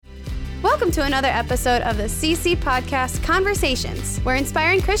Welcome to another episode of the CC Podcast Conversations, where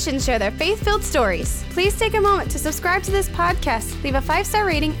inspiring Christians share their faith-filled stories. Please take a moment to subscribe to this podcast, leave a 5-star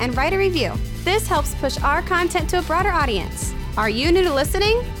rating, and write a review. This helps push our content to a broader audience. Are you new to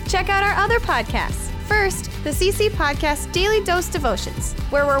listening? Check out our other podcasts. First, the CC Podcast Daily Dose Devotions,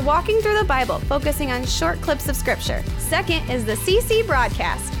 where we're walking through the Bible, focusing on short clips of Scripture. Second is the CC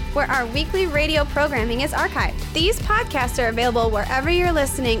Broadcast, where our weekly radio programming is archived. These podcasts are available wherever you're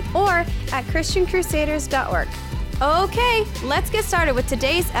listening or at ChristianCrusaders.org. Okay, let's get started with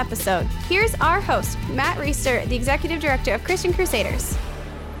today's episode. Here's our host, Matt Reister, the Executive Director of Christian Crusaders.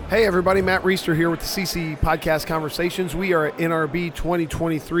 Hey everybody, Matt Reister here with the CC Podcast Conversations. We are at NRB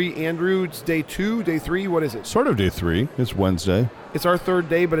 2023. Andrew, it's day 2, day 3, what is it? Sort of day 3. It's Wednesday. It's our third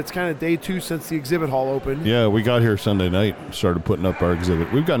day, but it's kind of day 2 since the exhibit hall opened. Yeah, we got here Sunday night, started putting up our exhibit.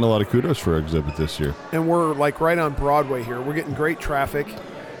 We've gotten a lot of kudos for our exhibit this year. And we're like right on Broadway here. We're getting great traffic.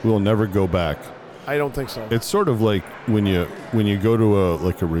 We'll never go back. I don't think so. It's sort of like when you go to a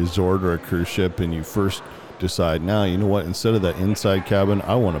resort or a cruise ship and you first decide, now, you know what, instead of that inside cabin,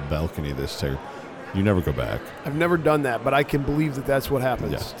 I want a balcony this time. You never go back. I've never done that, but I can believe that that's what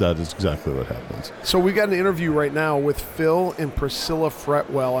happens. Yes, that is exactly what happens. So we got an interview right now with Phil and Priscilla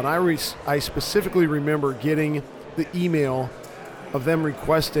Fretwell, and I specifically remember getting the email of them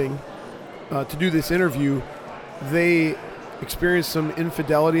requesting to do this interview. They experienced some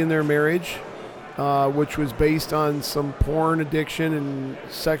infidelity in their marriage, which was based on some porn addiction and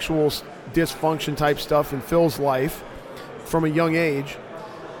sexual dysfunction type stuff in Phil's life from a young age.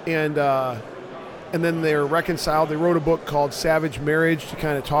 And then they're reconciled. They wrote a book called Savage Marriage to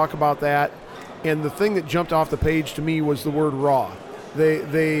kind of talk about that. And the thing that jumped off the page to me was the word raw.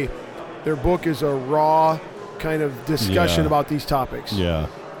 Their book is a raw kind of discussion about these topics. Yeah.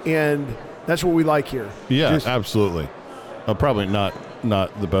 And that's what we like here. Yeah, absolutely. Probably not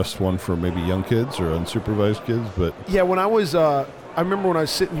the best one for maybe young kids or unsupervised kids, but yeah, when I was I remember when I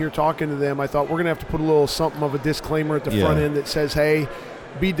was sitting here talking to them, I thought we're going to have to put a little something of a disclaimer at the front end that says, hey,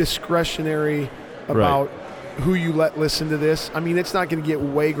 be discretionary about who you let listen to this. I mean, it's not going to get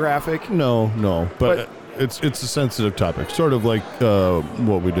way graphic. No, but it's a sensitive topic, sort of like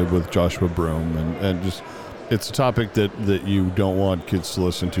what we did with Joshua Broom, and just it's a topic that you don't want kids to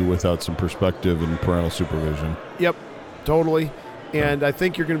listen to without some perspective and parental supervision. Yep, totally. And I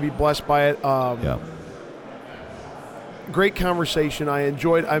think you're going to be blessed by it. Yeah. Great conversation.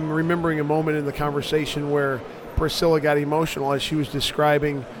 I'm remembering a moment in the conversation where Priscilla got emotional as she was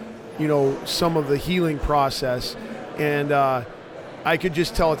describing, some of the healing process. And I could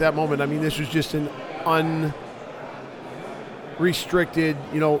just tell at that moment, I mean, this was just an unrestricted,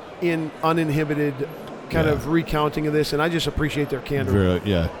 uninhibited kind of recounting of this. And I just appreciate their candor.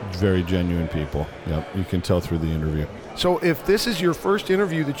 Very genuine people. Yep, you can tell through the interview. So if this is your first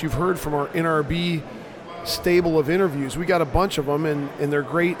interview that you've heard from our NRB stable of interviews, we got a bunch of them and they're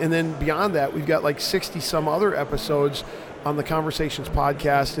great. And then beyond that, we've got like 60 some other episodes on the Conversations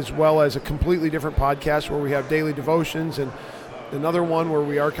podcast, as well as a completely different podcast where we have daily devotions and another one where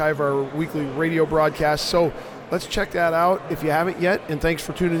we archive our weekly radio broadcasts. So let's check that out if you haven't yet, and thanks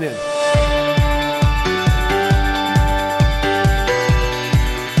for tuning in.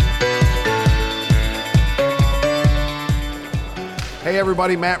 Hey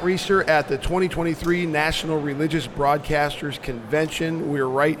everybody, Matt Reister at the 2023 National Religious Broadcasters Convention. We're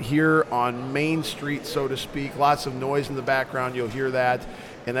right here on Main Street, so to speak. Lots of noise in the background, you'll hear that.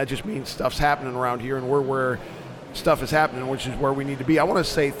 And that just means stuff's happening around here, and we're where stuff is happening, which is where we need to be. I want to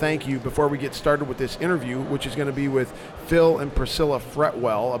say thank you before we get started with this interview, which is going to be with Phil and Priscilla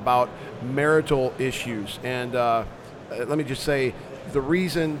Fretwell about marital issues. And let me just say, the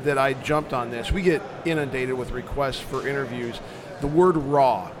reason that I jumped on this, we get inundated with requests for interviews. The word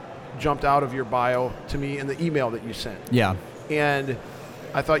raw jumped out of your bio to me in the email that you sent. Yeah. And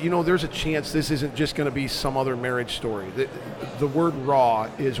I thought, there's a chance this isn't just going to be some other marriage story. The word raw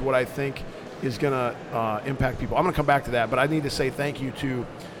is what I think is going to impact people. I'm going to come back to that, but I need to say thank you to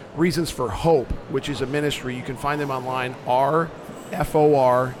Reasons for Hope, which is a ministry. You can find them online,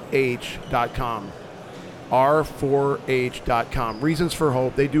 rforh.com. r4h.com. Reasons for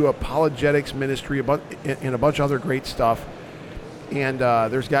Hope. They do apologetics ministry and a bunch of other great stuff. And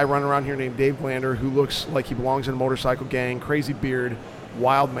there's a guy running around here named Dave Glander who looks like he belongs in a motorcycle gang, crazy beard,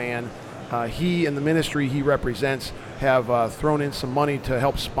 wild man. He and the ministry he represents have thrown in some money to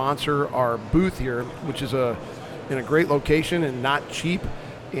help sponsor our booth here, which is in a great location and not cheap.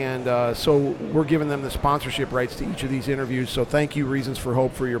 And so we're giving them the sponsorship rights to each of these interviews. So thank you, Reasons for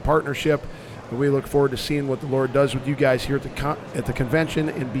Hope, for your partnership. And we look forward to seeing what the Lord does with you guys here at the convention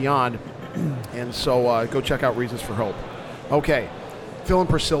and beyond. And so go check out Reasons for Hope. Okay, Phil and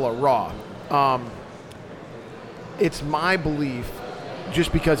Priscilla, raw. It's my belief,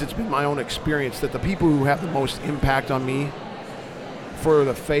 just because it's been my own experience, that the people who have the most impact on me for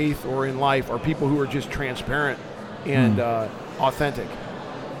the faith or in life are people who are just transparent and authentic.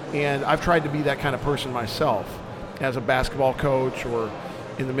 And I've tried to be that kind of person myself as a basketball coach or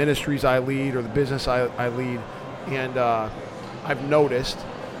in the ministries I lead or the business I lead. And I've noticed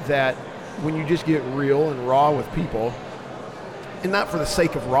that when you just get real and raw with people, and not for the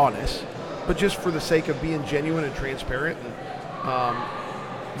sake of rawness, but just for the sake of being genuine and transparent, and,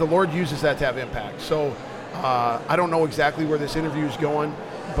 the Lord uses that to have impact. So I don't know exactly where this interview is going,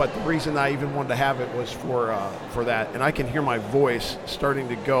 but the reason I even wanted to have it was for that. And I can hear my voice starting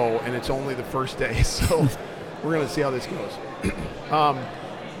to go, and it's only the first day, so we're going to see how this goes.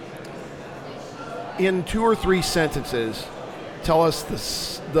 In 2 or 3 sentences, tell us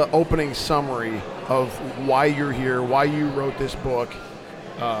the opening summary of why you're here, why you wrote this book,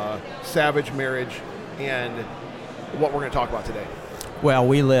 Savage Marriage, and what we're going to talk about today. Well,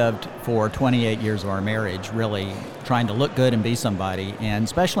 we lived for 28 years of our marriage really trying to look good and be somebody, and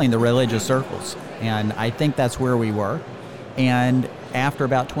especially in the religious circles. And I think that's where we were. And after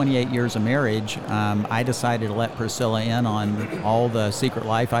about 28 years of marriage, I decided to let Priscilla in on all the secret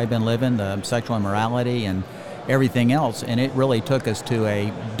life I've been living, the sexual immorality and everything else. And it really took us to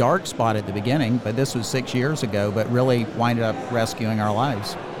a dark spot at the beginning, but this was 6 years ago, but really winded up rescuing our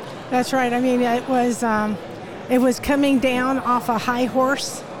lives. That's right. I mean, it was coming down off a high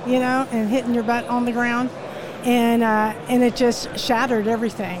horse, and hitting your butt on the ground, and it just shattered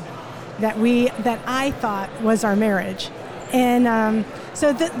everything that I thought was our marriage. And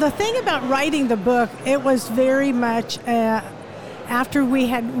so the thing about writing the book, it was very much after we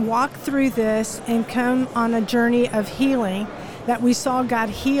had walked through this and come on a journey of healing, that we saw God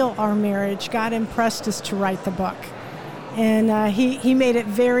heal our marriage. God impressed us to write the book, and he made it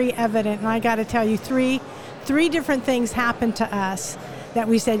very evident. And I got to tell you, three different things happened to us that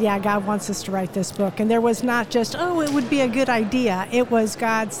we said, yeah, God wants us to write this book. And there was not just, it would be a good idea. It was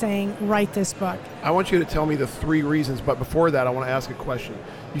God saying, write this book. I want you to tell me the 3 reasons, but before that, I want to ask a question.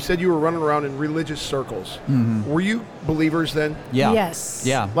 You said you were running around in religious circles. Mm-hmm. Were you believers then? Yeah. Yes.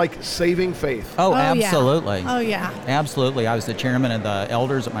 Yeah. Like saving faith? Oh, absolutely. Yeah. Oh, yeah. Absolutely. I was the chairman of the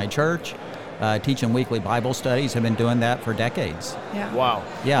elders at my church. Teaching weekly Bible studies, have been doing that for decades. Yeah. Wow.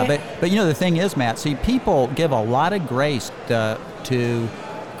 Yeah, but the thing is, Matt, see, people give a lot of grace to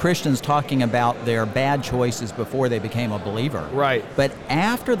Christians talking about their bad choices before they became a believer. Right. But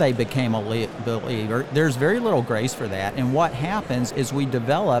after they became a believer, there's very little grace for that. And what happens is we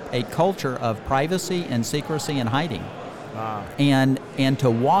develop a culture of privacy and secrecy and hiding. And to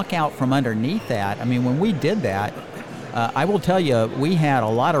walk out from underneath that, I mean, when we did that, I will tell you, we had a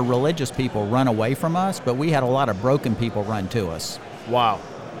lot of religious people run away from us, but we had a lot of broken people run to us. Wow.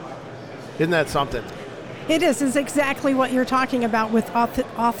 Isn't that something? It is. It's exactly what you're talking about with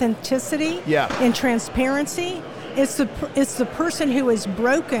authenticity and transparency. It's the person who is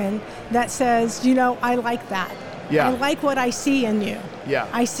broken that says, I like that. Yeah. I like what I see in you. Yeah.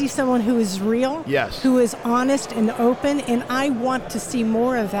 I see someone who is real, who is honest and open, and I want to see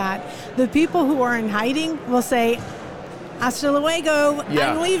more of that. The people who are in hiding will say, hasta luego,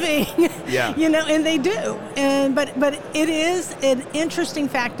 I'm leaving. And they do. But it is an interesting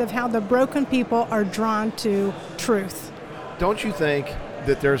fact of how the broken people are drawn to truth. Don't you think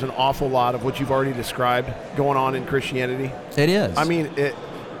that there's an awful lot of what you've already described going on in Christianity? It is. I mean,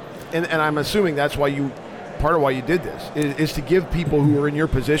 and I'm assuming that's why part of why you did this is to give people who are in your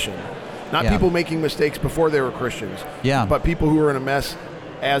position, not people making mistakes before they were Christians, but people who are in a mess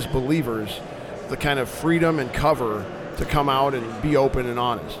as believers, the kind of freedom and cover to come out and be open and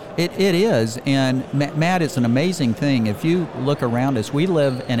honest. It is, and Matt, it's an amazing thing. If you look around us, we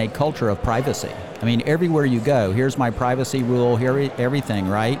live in a culture of privacy. I mean, everywhere you go, here's my privacy rule, here everything,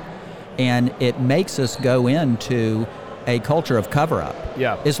 right? And it makes us go into a culture of cover-up.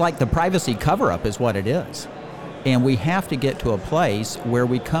 Yeah. It's like the privacy cover-up is what it is. And we have to get to a place where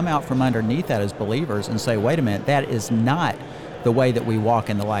we come out from underneath that as believers and say, wait a minute, that is not the way that we walk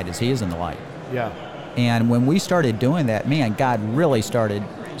in the light as he is in the light. Yeah. And when we started doing that, man, God really started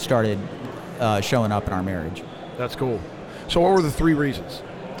showing up in our marriage. That's cool. So what were the 3 reasons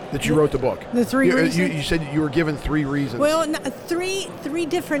that you wrote the book? The 3 reasons? You said you were given 3 reasons. Well, three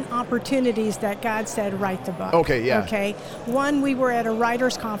different opportunities that God said, write the book. Okay, yeah. Okay. One, we were at a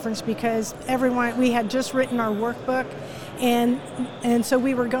writer's conference because we had just written our workbook, and so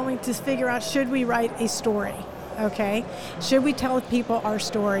we were going to figure out, should we write a story? Okay, should we tell people our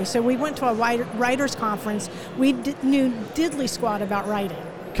story? So we went to a writers' conference. We knew diddly squat about writing.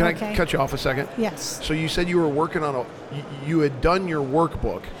 Can I cut you off a second? Yes. So you said you were working on you had done your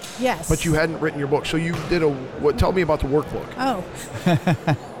workbook. Yes. But you hadn't written your book. So you did tell me about the workbook. Oh.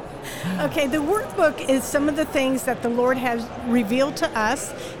 Okay, the workbook is some of the things that the Lord has revealed to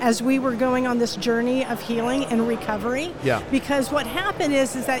us as we were going on this journey of healing and recovery. Yeah. Because what happened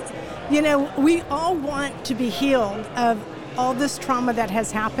is that, we all want to be healed of all this trauma that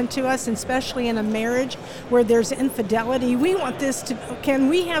has happened to us, and especially in a marriage where there's infidelity. We want can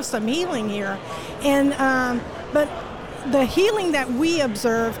we have some healing here? And, but the healing that we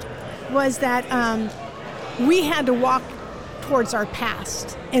observed was that we had to walk towards our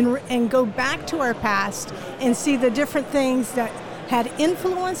past and go back to our past and see the different things that had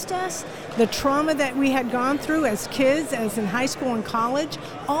influenced us, the trauma that we had gone through as kids, as in high school and college,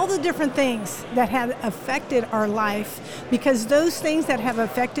 all the different things that had affected our life, because those things that have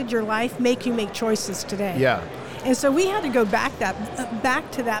affected your life make you make choices today. Yeah. And so we had to go back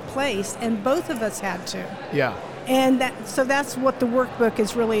to that place, and both of us had to. Yeah. And that's what the workbook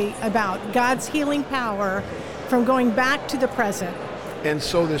is really about, God's healing power from going back to the present. And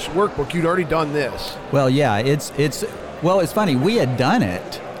so this workbook, you'd already done this. Well, yeah, it's funny. We had done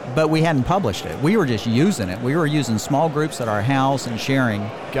it, but we hadn't published it. We were just using it. We were using small groups at our house and sharing.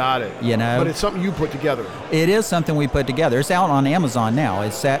 Got it. But it's something you put together. It is something we put together. It's out on Amazon now.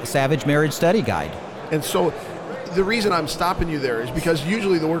 It's Savage Marriage Study Guide. And so the reason I'm stopping you there is because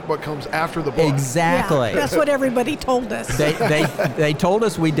usually the workbook comes after the book. Exactly. Yeah, that's what everybody told us. They told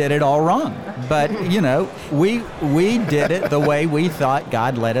us we did it all wrong. But, we did it the way we thought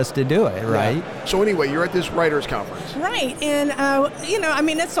God led us to do it, right? Yeah. So anyway, you're at this writers' conference. Right. And,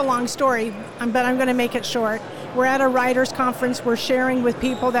 it's a long story, but I'm going to make it short. We're at a writers' conference. We're sharing with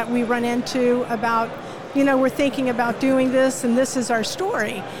people that we run into about, we're thinking about doing this, and this is our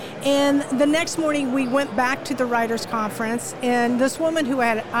story. And the next morning, we went back to the writers' conference, and this woman who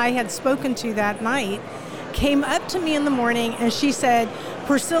I had spoken to that night came up to me in the morning, and she said,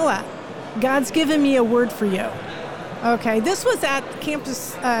 "Priscilla, God's given me a word for you." Okay, this was at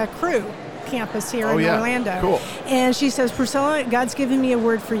campus campus here in Orlando. Cool. And she says, "Priscilla, God's given me a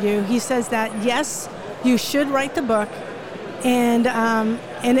word for you." He says that, yes, you should write the book, and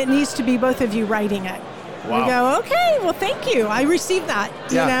it needs to be both of you writing it. Wow. We go, okay, well, thank you. I received that,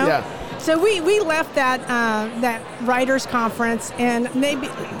 Yeah. So we left that writers conference, and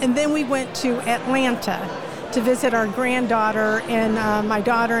then we went to Atlanta to visit our granddaughter and my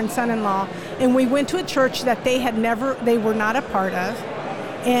daughter and son-in-law, and we went to a church that they were not a part of,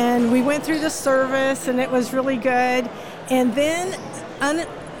 and we went through the service, and it was really good. And then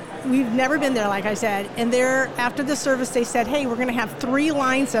we've never been there, like I said, and there after the service they said, "Hey, we're going to have 3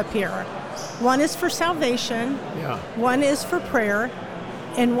 lines up here. One is for salvation, one is for prayer,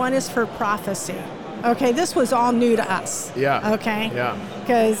 and one is for prophecy." Okay, this was all new to us. Yeah. Okay? Yeah.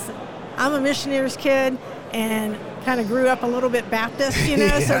 Because I'm a missionary's kid and kind of grew up a little bit Baptist,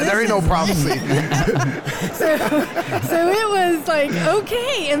 Yeah, so there ain't no prophecy. so it was like,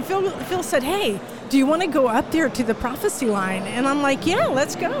 okay. And Phil said, "Hey, do you want to go up there to the prophecy line?" And I'm like, "Yeah,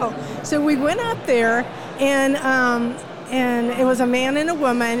 let's go." So we went up there, and it was a man and a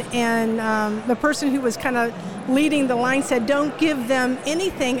woman, and the person who was kind of leading the line said, "Don't give them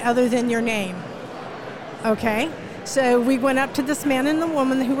anything other than your name." Okay? So we went up to this man and the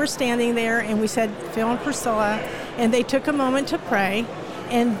woman who were standing there, and we said, "Phil and Priscilla," and they took a moment to pray,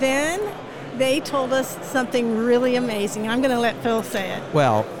 and then they told us something really amazing. I'm going to let Phil say it.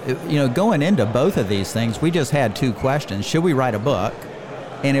 Well, going into both of these things, we just had 2 questions. Should we write a book?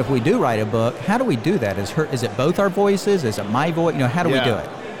 And if we do write a book, how do we do that? Is it both our voices? Is it my voice? How do we do it?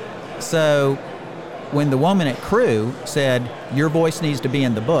 So when the woman at Crew said, "Your voice needs to be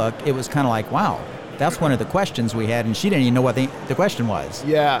in the book," it was kind of like, wow, that's one of the questions we had, and she didn't even know what the question was.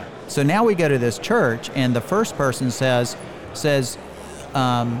 Yeah. So now we go to this church, and the first person says,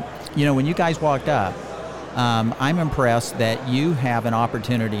 when you guys walked up, I'm impressed that you have an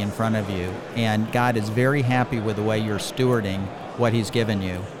opportunity in front of you, and God is very happy with the way you're stewarding what He's given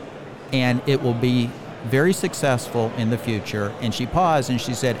you, and it will be very successful in the future. And she paused and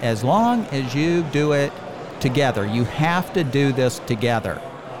she said, "As long as you do it together, you have to do this together.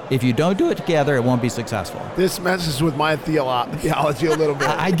 If you don't do it together, it won't be successful." This messes with my theology a little bit.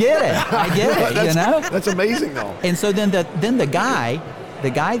 I get it. That's amazing, though. And so then the guy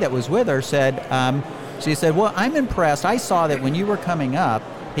that was with her said, she said, "Well, I'm impressed. I saw that when you were coming up."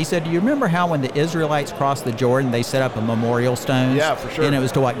 He said, "Do you remember how when the Israelites crossed the Jordan, they set up a memorial stones? Yeah, for sure. And it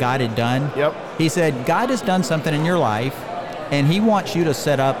was to what God had done?" Yep. He said, "God has done something in your life, and He wants you to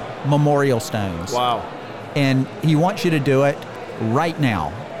set up memorial stones. Wow. And He wants you to do it right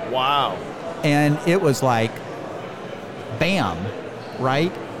now." Wow. And it was like, bam.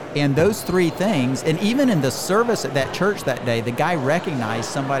 right? And those three things, and even in the service at that church that day, the guy recognized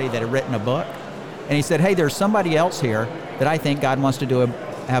somebody that had written a book. And he said, hey, there's somebody else here that I think God wants to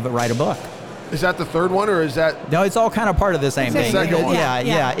write a book. Is that the third one, or is that? No, it's all kind of part of the same thing. Second one.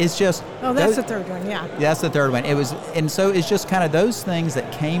 Yeah. It's just. Oh, that's the third one. Yeah. That's the third one. And so it's just kind of those things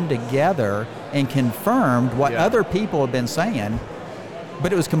that came together and confirmed what other people have been saying,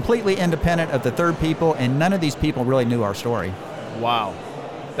 but it was completely independent of the third people, and none of these people really knew our story. Wow.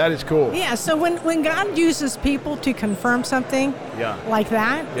 That is cool. Yeah, so when God uses people to confirm something like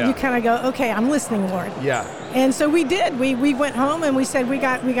that, you kind of go, okay, I'm listening, Lord. Yeah. And so we did. We went home and we said, we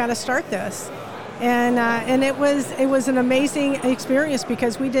got to start this. And it was an amazing experience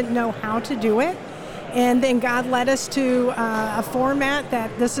because we didn't know how to do it. And then God led us to a format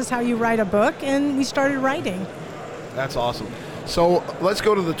that this is how you write a book, and we started writing. That's awesome. So let's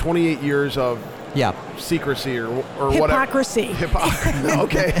go to the 28 years of secrecy or hypocrisy. Hypocrisy.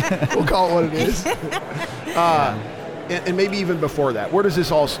 Okay, we'll call it what it is. And maybe even before that, where does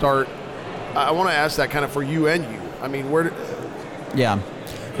this all start? I want to ask that kind of for you and you. I mean, where?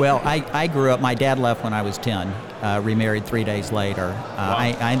 Well, I grew up. My dad left when I was 10. Remarried 3 days later.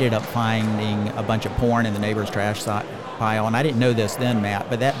 I ended up finding a bunch of porn in the neighbor's trash pile, and I didn't know this then, Matt,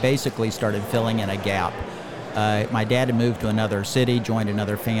 but that basically started filling in a gap. My dad had moved to another city, joined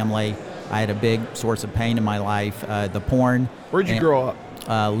another family. I had a big source of pain in my life. The porn. Where'd you grow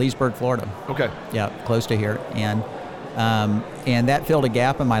up? Leesburg, Florida. Okay. Yeah, close to here. And that filled a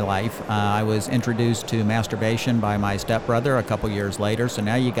gap in my life. I was introduced to masturbation by my stepbrother a couple years later. So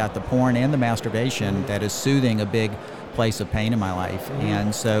now you got the porn and the masturbation that is soothing a big place of pain in my life.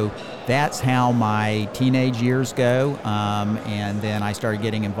 And so that's how my teenage years go. And then I started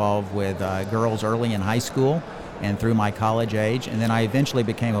getting involved with girls early in high school and through my college age. And then I eventually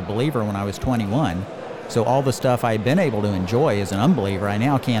became a believer when I was 21. So all the stuff I've been able to enjoy as an unbeliever, I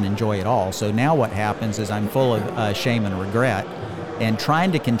now can't enjoy it all. So now what happens is I'm full of shame and regret and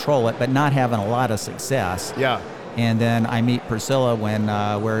trying to control it, but not having a lot of success. Yeah. And then I meet Priscilla when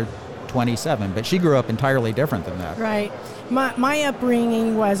we're 27, but she grew up entirely different than that. Right. My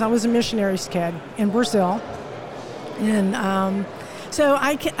upbringing was I was a missionary's kid in Brazil. And so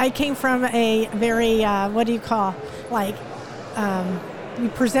I came from a very, what do you call, like, you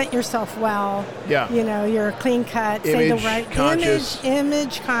present yourself well. Yeah. You know, you're clean cut, say the right conscious.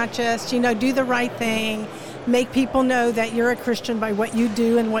 Image conscious, you know, do the right thing, make people know that you're a Christian by what you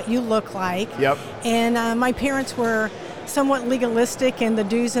do and what you look like. Yep. And my parents were somewhat legalistic in the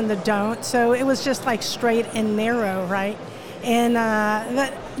do's and the don'ts, so it was just like straight and narrow, right? And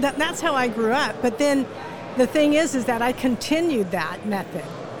that's how I grew up. But then the thing is that I continued that method,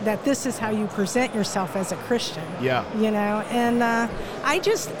 that this is how you present yourself as a Christian. Yeah. You know, and I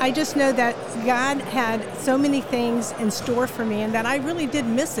just know that God had so many things in store for me, and that I really did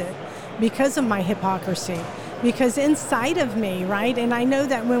miss it because of my hypocrisy. Because inside of me, right, and I know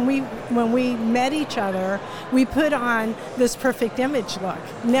that when we met each other, we put on this perfect image look,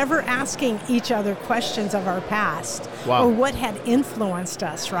 never asking each other questions of our past or what had influenced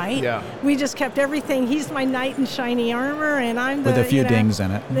us, right? Yeah. We just kept everything. He's my knight in shiny armor, and I'm the with a few dings in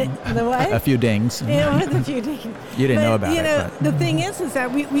it. The what? A few dings. Yeah, with a few dings. You didn't know about it. You know, but. The thing is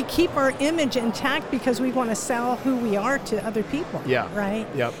that we keep our image intact because we want to sell who we are to other people. Yeah. Right.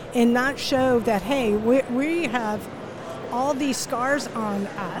 Yep. And not show that, hey, we have all these scars on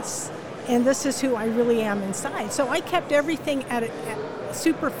us, and this is who I really am inside. So I kept everything at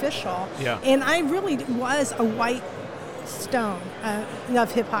superficial, and I really was a white stone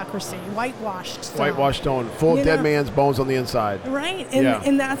of hypocrisy, whitewashed stone. Full of dead man's bones on the inside. Right,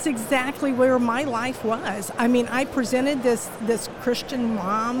 and that's exactly where my life was. I mean, I presented this Christian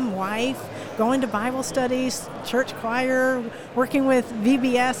mom, wife, going to Bible studies, church choir, working with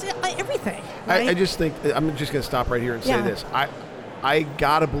VBS, everything. Right? I just think, I'm just going to stop right here and say this. I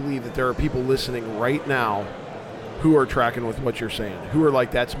got to believe that there are people listening right now who are tracking with what you're saying, who are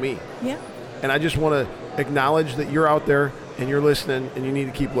like, that's me. Yeah. And I just want to acknowledge that you're out there and you're listening, and you need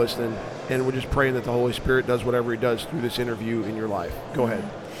to keep listening. And we're just praying that the Holy Spirit does whatever he does through this interview in your life. Go ahead.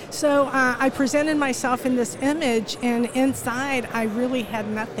 So I presented myself in this image, and inside I really had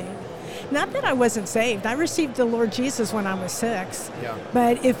nothing. Not that I wasn't saved. I received the Lord Jesus when I was 6. Yeah.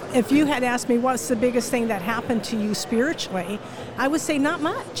 But if you had asked me what's the biggest thing that happened to you spiritually, I would say not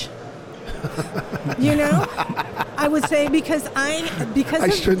much. You know, I would say because I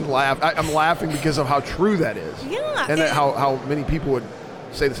shouldn't laugh. I'm laughing because of how true that is. Yeah. And how many people would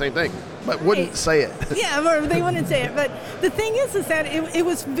say the same thing, but wouldn't say it. Yeah, or they wouldn't say it. But the thing is that it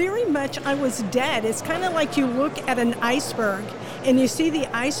was very much, I was dead. It's kind of like you look at an iceberg and you see the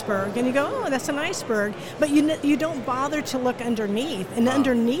iceberg and you go, oh, that's an iceberg. But you don't bother to look underneath. And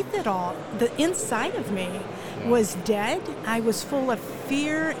underneath it all, the inside of me was dead. I was full of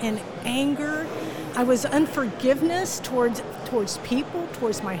fear and anger. I was unforgiveness towards people,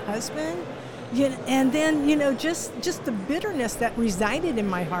 towards my husband. And then, just the bitterness that resided in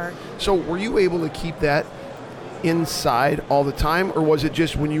my heart. So were you able to keep that inside all the time, or was it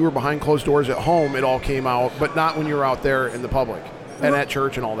just when you were behind closed doors at home, it all came out, but not when you were out there in the public and at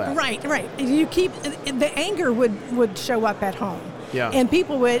church and all that? Right. You keep, the anger would show up at home. Yeah. And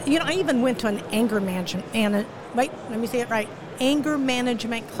people would, I even went to an anger management, anger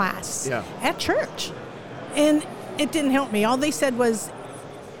management class at church. And it didn't help me. All they said was,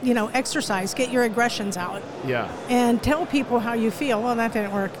 exercise, get your aggressions out. Yeah. And tell people how you feel. Well, that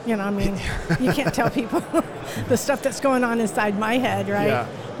didn't work. You can't tell people the stuff that's going on inside my head, right? Yeah.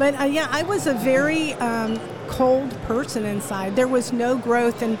 But I was a very cold person inside. There was no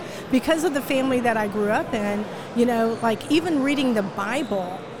growth. And because of the family that I grew up in, even reading the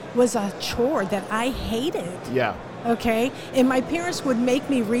Bible was a chore that I hated. Yeah. Okay? And my parents would make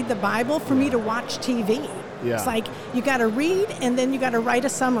me read the Bible for me to watch TV. Yeah. It's like you got to read and then you got to write a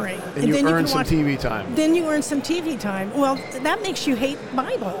summary. And then you earn can some TV time. Then you earn some TV time. Well, that makes you hate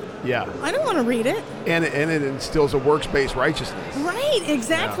Bible. Yeah. I don't want to read it. And it instills a works-based righteousness. Right,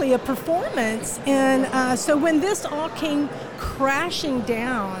 exactly, a performance. And so when this all came crashing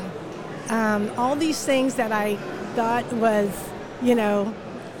down, all these things that I thought was,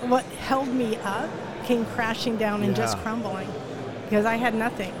 what held me up came crashing down and just crumbling because I had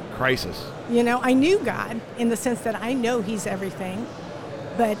nothing. Crisis. I knew God in the sense that I know He's everything,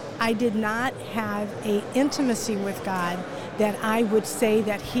 but I did not have an intimacy with God that I would say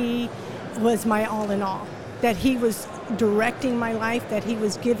that He was my all in all, that He was directing my life, that He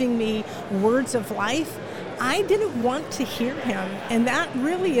was giving me words of life. I didn't want to hear Him, and that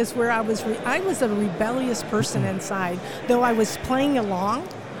really is where I was. I was a rebellious person inside, though I was playing along,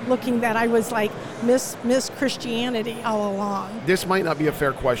 looking that I was like Miss Christianity all along. This might not be a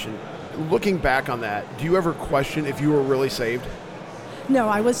fair question. Looking back on that, do you ever question if you were really saved? No,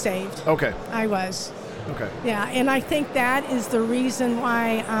 I was saved. Okay. I was. Okay. Yeah, and I think that is the reason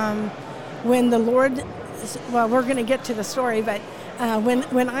why when the Lord, well, we're going to get to the story, but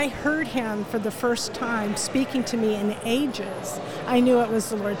when I heard Him for the first time speaking to me in ages, I knew it was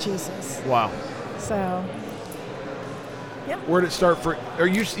the Lord Jesus. Wow. So, yeah. Where did it start for, or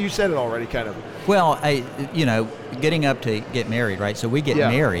you said it already kind of. Well, getting up to get married, right? So we get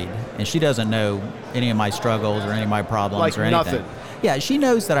married, and she doesn't know any of my struggles or any of my problems or anything. Nothing. Yeah, she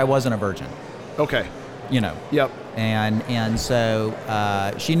knows that I wasn't a virgin. Okay. Yep. And so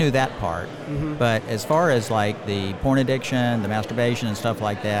she knew that part. Mm-hmm. But as far as like the porn addiction, the masturbation and stuff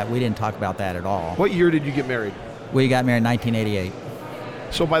like that, we didn't talk about that at all. What year did you get married? We got married in 1988.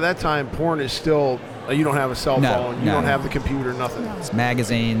 So by that time, porn is still, you don't have a cell phone, you don't have the computer, nothing. No. It's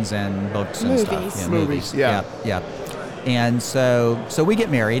magazines and books and stuff. Yeah, movies, yeah. Yep. And so we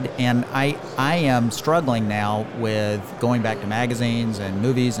get married, and I am struggling now with going back to magazines and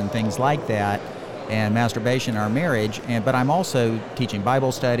movies and things like that, and masturbation in our marriage. But I'm also teaching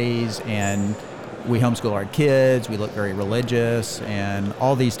Bible studies, and we homeschool our kids. We look very religious, and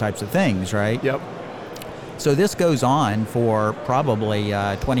all these types of things, right? Yep. So this goes on for probably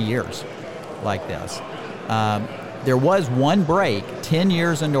 20 years, like this. There was one break 10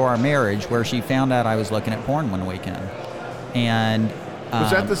 years into our marriage where she found out I was looking at porn one weekend. And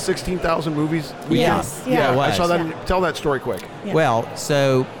was that the 16,000 movies? Yes. Yeah, I saw that. Tell that story quick. Yeah. Well,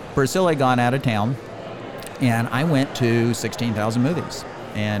 so Priscilla had gone out of town, and I went to 16,000 movies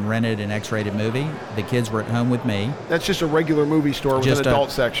and rented an X-rated movie. The kids were at home with me. That's just a regular movie store with an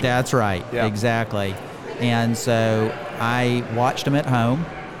adult section. That's right. Yeah. Exactly. And so I watched them at home.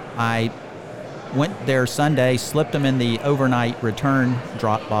 I went there Sunday, slipped them in the overnight return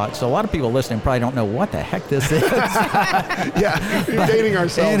drop box. So a lot of people listening probably don't know what the heck this is. Yeah, you're dating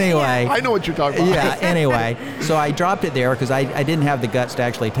ourselves. Anyway. I know what you're talking about. Yeah, anyway. So I dropped it there because I didn't have the guts to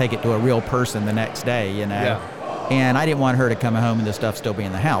actually take it to a real person the next day, Yeah. And I didn't want her to come home and the stuff still be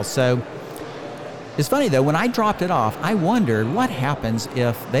in the house. So it's funny, though, when I dropped it off, I wondered what happens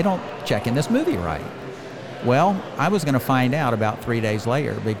if they don't check in this movie right. Well, I was going to find out about 3 days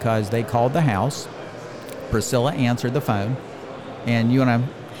later because they called the house. Priscilla answered the phone, and you want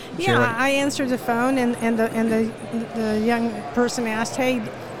to share? Yeah, I answered the phone, and the young person asked, "Hey,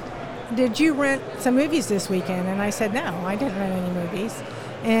 did you rent some movies this weekend?" And I said, "No, I didn't rent any movies."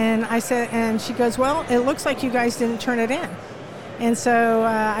 And I said, and she goes, "Well, it looks like you guys didn't turn it in." And so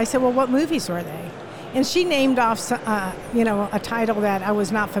I said, well, what movies were they? And she named off, a title that I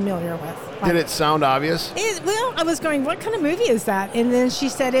was not familiar with. Did it sound obvious? Well, I was going, what kind of movie is that? And then she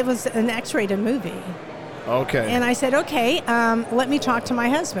said it was an X-rated movie. Okay. And I said, okay, let me talk to my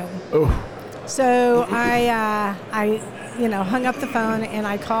husband. Oh. So I hung up the phone and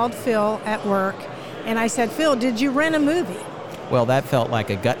I called Phil at work. And I said, Phil, did you rent a movie? Well, that felt like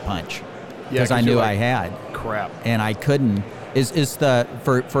a gut punch Yeah, because I knew I had. Crap. And I couldn't.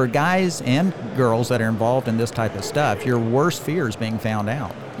 For guys and girls that are involved in this type of stuff, your worst fear is being found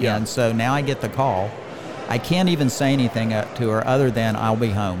out. Yeah. And so now I get the call. I can't even say anything to her other than I'll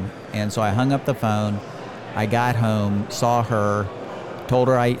be home. And so I hung up the phone. I got home, saw her, told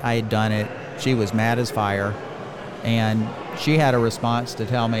her I had done it. She was mad as fire. And she had a response to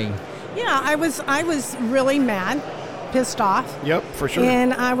tell me. Yeah, I was really mad, pissed off. Yep, for sure.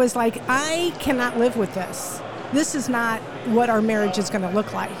 And I was like, I cannot live with this. This is not what our marriage is going to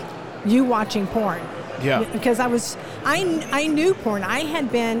look like. You watching porn. Yeah. Because I knew porn. I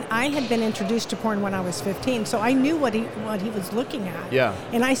had been introduced to porn when I was 15, so I knew what he was looking at. Yeah.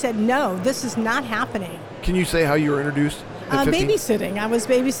 And I said, no, this is not happening. Can you say how you were introduced at 15? Babysitting. I was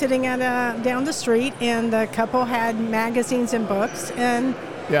babysitting at down the street, and the couple had magazines and books, and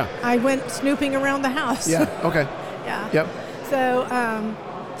yeah. I went snooping around the house. Yeah. Okay. Yeah. Yep.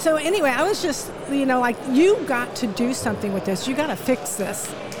 So anyway, I was just, like, you got to do something with this. You got to fix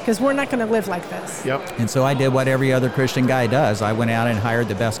this because we're not going to live like this. Yep. And so I did what every other Christian guy does. I went out and hired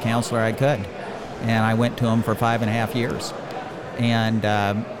the best counselor I could. And I went to him for 5.5 years. And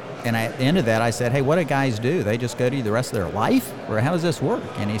at the end of that, I said, hey, what do guys do? They just go to you the rest of their life? Or how does this work?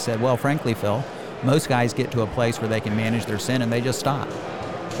 And he said, well, frankly, Phil, most guys get to a place where they can manage their sin and they just stop.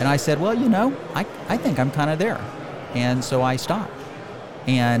 And I said, well, I think I'm kind of there. And so I stopped.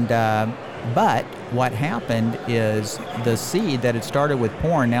 And but what happened is the seed that had started with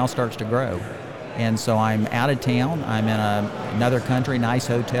porn now starts to grow. And so I'm out of town. I'm in another country, nice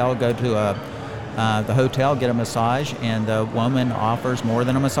hotel, go to the hotel, get a massage, and the woman offers more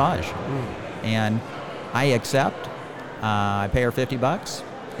than a massage. And I accept. I pay her $50,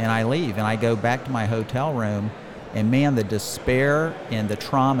 and I leave. And I go back to my hotel room. And man, the despair and the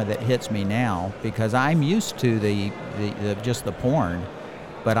trauma that hits me now, because I'm used to the just the porn,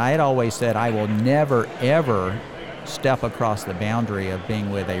 but I had always said I will never ever step across the boundary of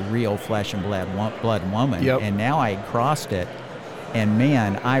being with a real flesh and blood woman. Yep. And now I crossed it, and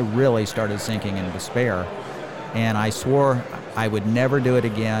man, I really started sinking in despair. And I swore I would never do it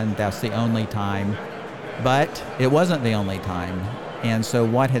again. That's the only time. But it wasn't the only time. And so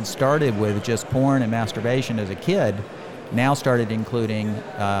what had started with just porn and masturbation as a kid now started including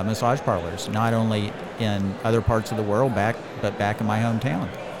massage parlors, not only in other parts of the world, but back in my hometown.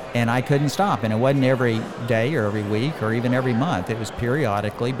 And I couldn't stop. And it wasn't every day or every week or even every month. It was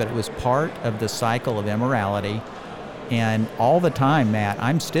periodically, but it was part of the cycle of immorality. And all the time, Matt,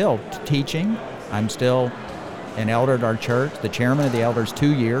 I'm still teaching. I'm still an elder at our church, the chairman of the elders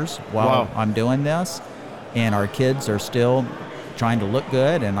 2 years while I'm doing this. And our kids are still trying to look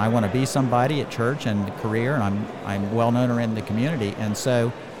good, and I want to be somebody at church and career, and I'm well known around the community. And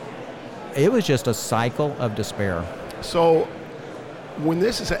so it was just a cycle of despair. So when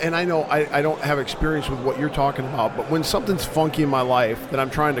this is, and I know I don't have experience with what you're talking about, but when something's funky in my life that I'm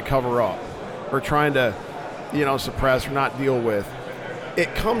trying to cover up or trying to, suppress or not deal with,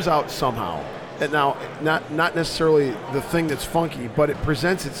 it comes out somehow. And now, not necessarily the thing that's funky, but it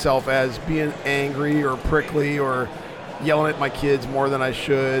presents itself as being angry or prickly or yelling at my kids more than I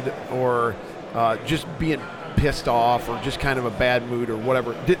should, or just being pissed off, or just kind of a bad mood or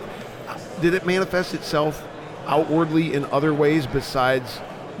whatever. Did it manifest itself outwardly in other ways besides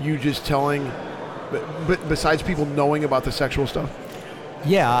you just telling, but besides people knowing about the sexual stuff?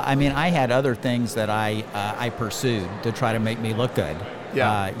 Yeah, I mean, I had other things that I pursued to try to make me look good.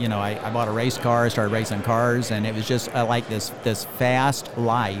 Yeah. I bought a race car, started racing cars, and it was just like this fast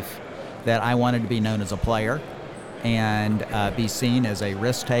life that I wanted to be known as a player and be seen as a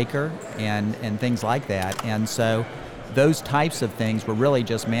risk taker and things like that. And so those types of things were really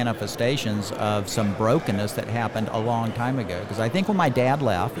just manifestations of some brokenness that happened a long time ago. Because I think when my dad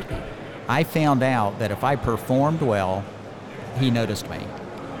left, I found out that if I performed well, he noticed me.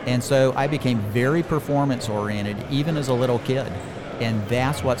 And so I became very performance-oriented, even as a little kid. And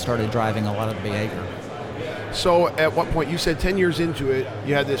that's what started driving a lot of the behavior. So at what point, you said 10 years into it,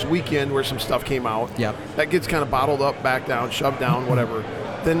 you had this weekend where some stuff came out. Yep. That gets kind of bottled up, back down, shoved down, whatever.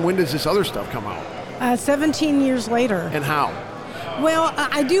 Then when does this other stuff come out? 17 years later. And how? Well,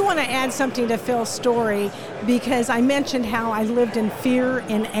 I do want to add something to Phil's story because I mentioned how I lived in fear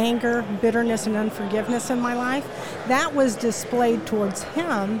and anger, bitterness and unforgiveness in my life. That was displayed towards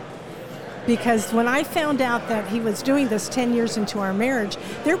him because when I found out that he was doing this 10 years into our marriage,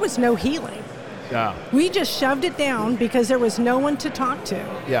 there was no healing. Yeah. We just shoved it down because there was no one to talk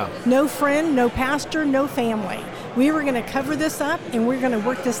to. Yeah. No friend, no pastor, no family. We were going to cover this up and we're going to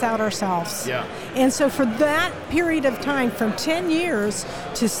work this out ourselves. Yeah. And so for that period of time, from 10 years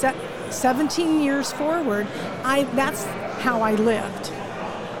to 17 years forward, that's how I lived.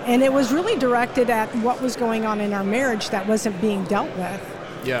 And it was really directed at what was going on in our marriage that wasn't being dealt with.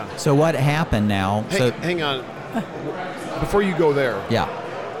 Yeah. So what happened now? Hang on. Before you go there. Yeah.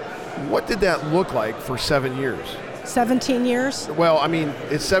 What did that look like for 7 years? 17 years? Well, I mean,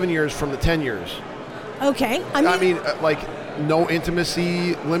 it's 7 years from the 10 years. Okay. I mean, like no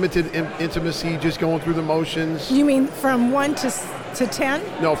intimacy, limited intimacy, just going through the motions. You mean from 1 to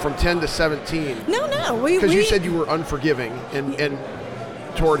 10? No, from 10 to 17. No. Because you said you were unforgiving and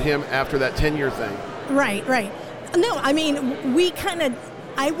toward him after that 10-year thing. Right. No, I mean,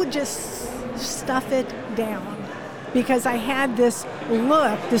 I would just stuff it down. Because I had this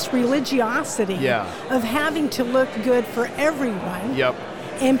look, this religiosity of having to look good for everyone. Yep.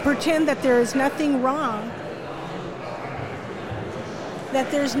 And pretend that there is nothing wrong. That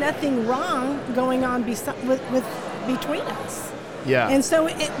there's nothing wrong going on with between us. Yeah. And so,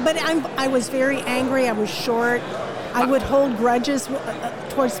 I was very angry. I was short. I would hold grudges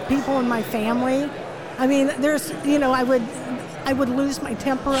towards people in my family. I mean, I would lose my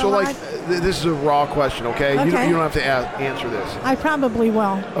temper a lot. This is a raw question, okay? Okay. You don't have to answer this. I probably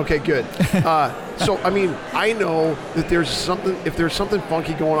will. Okay, good. So, I mean, I know that if there's something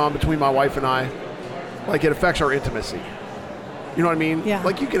funky going on between my wife and I, like it affects our intimacy. You know what I mean? Yeah.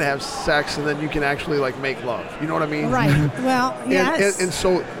 Like you can have sex and then you can actually like make love. You know what I mean? Right. Well, yes. And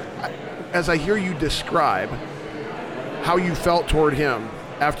so, as I hear you describe how you felt toward him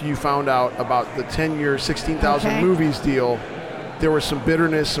after you found out about the 10-year, 16,000 movies deal, there was some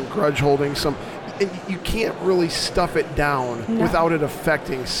bitterness, some grudge holding, and you can't really stuff it down without it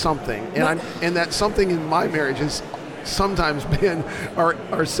affecting something. And that something in my marriage has sometimes been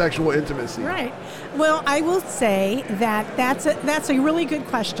our sexual intimacy. Right. Well, I will say that that's a really good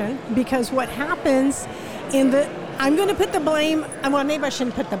question because what happens I'm going to put the blame, well, maybe I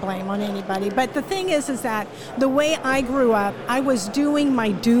shouldn't put the blame on anybody, but the thing is that the way I grew up, I was doing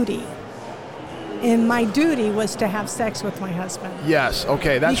my duty. And my duty was to have sex with my husband. Yes,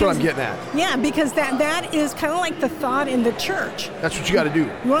 okay, that's what I'm getting at. Yeah, because that is kind of like the thought in the church. That's what you got to do.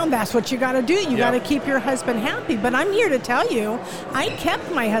 Well, that's what you got to do. You got to keep your husband happy. But I'm here to tell you, I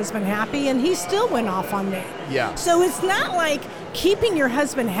kept my husband happy, and he still went off on me. Yeah. So it's not like keeping your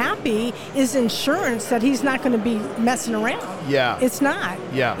husband happy is insurance that he's not going to be messing around. Yeah. It's not.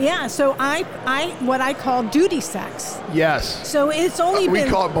 Yeah. Yeah, so I what I call duty sex. Yes. So it's only we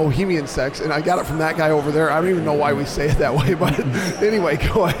call it bohemian sex, and I got it from that guy over there. I don't even know why we say it that way, but anyway,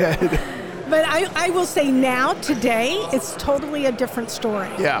 go ahead. But I will say now, today, it's totally a different story.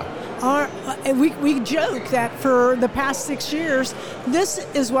 Yeah. We joke that for the past 6 years, this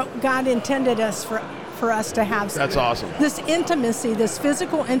is what God intended us for us to have. That's awesome. This intimacy, this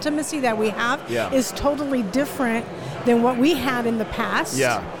physical intimacy that we have is totally different than what we had in the past.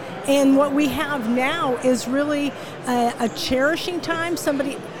 Yeah. And what we have now is really a cherishing time.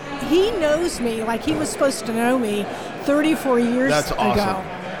 He knows me like he was supposed to know me 34 years That's ago. Awesome.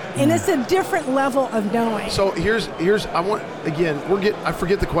 And it's a different level of knowing. So here's I want, again, I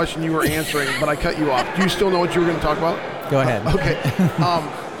forget the question you were answering, but I cut you off. Do you still know what you were going to talk about? Go ahead. Okay.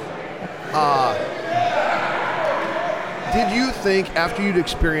 Did you think after you'd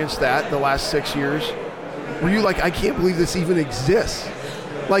experienced that the last 6 years, were you like, I can't believe this even exists?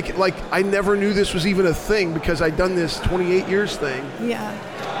 Like I never knew this was even a thing because I'd done this 28 years thing. Yeah.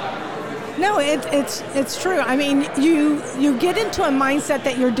 No, it's true. I mean, you get into a mindset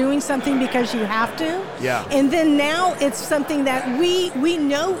that you're doing something because you have to. Yeah. And then now it's something that we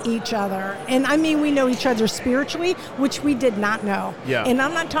know each other. And I mean, we know each other spiritually, which we did not know. Yeah. And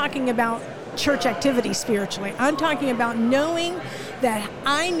I'm not talking about church activity spiritually. I'm talking about knowing that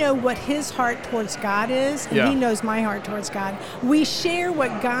I know what his heart towards God is, and he knows my heart towards God. We share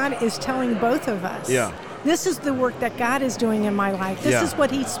what God is telling both of us. Yeah. This is the work that God is doing in my life. This is what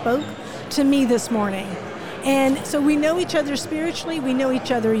he spoke to me this morning. And so we know each other spiritually, we know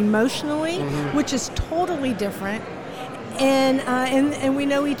each other emotionally, which is totally different. And we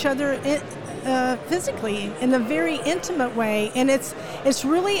know each other physically in a very intimate way. And it's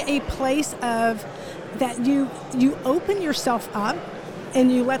really a place of that you open yourself up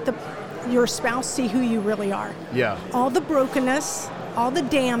and you let your spouse see who you really are. Yeah. All the brokenness, all the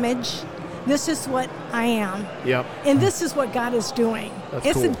damage. This is what I am. Yep. And this is what God is doing.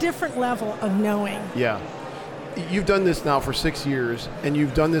 It's cool. a different level of knowing. Yeah. You've done this now for 6 years, and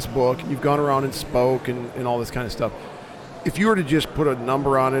you've done this book. You've gone around and spoke and all this kind of stuff. If you were to just put a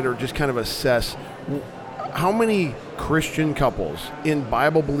number on it or just kind of assess, how many Christian couples in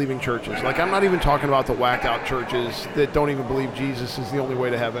Bible-believing churches, like I'm not even talking about the whacked-out churches that don't even believe Jesus is the only way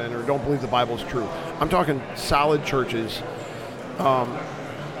to heaven or don't believe the Bible's true. I'm talking solid churches.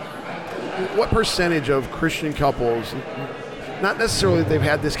 What percentage of Christian couples, not necessarily that they've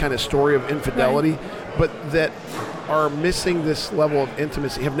had this kind of story of infidelity, but that are missing this level of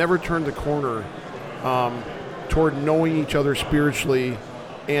intimacy, have never turned the corner toward knowing each other spiritually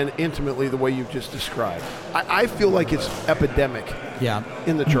and intimately the way you've just described? I feel like it's epidemic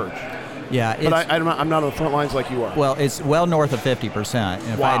in the church. Yeah, but I'm not on the front lines like you are. Well, it's well north of 50%. And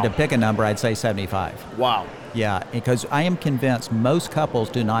if I had to pick a number, I'd say 75. Wow. Yeah, because I am convinced most couples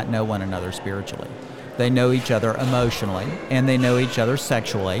do not know one another spiritually. They know each other emotionally, and they know each other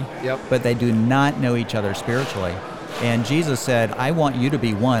sexually, but they do not know each other spiritually. And Jesus said, I want you to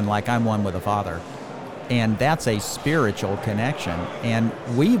be one like I'm one with the Father. And that's a spiritual connection. And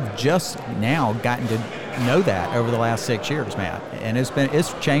we've just now gotten to know that over the last 6 years, Matt. And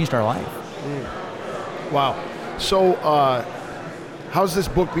it's changed our life. Wow. So how's this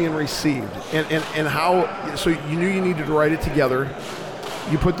book being received? And how, so you knew you needed to write it together.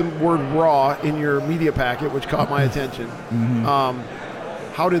 You put the word raw in your media packet, which caught my attention.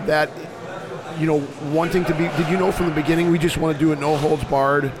 How did that, wanting to be, did you know from the beginning we just want to do a no holds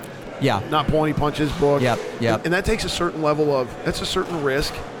barred, not pull any punches book? Yep. And that takes a certain level of, that's a certain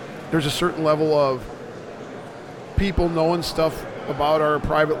risk. There's a certain level of people knowing stuff about our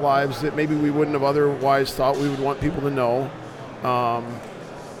private lives that maybe we wouldn't have otherwise thought we would want people to know.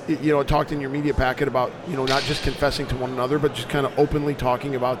 It talked in your media packet about, not just confessing to one another, but just kind of openly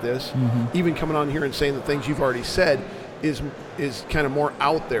talking about this. Even coming on here and saying the things you've already said is kind of more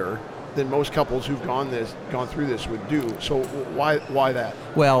out there than most couples who've gone through this would do. So why that?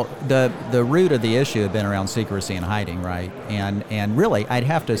 Well, the root of the issue had been around secrecy and hiding, right? And really, I'd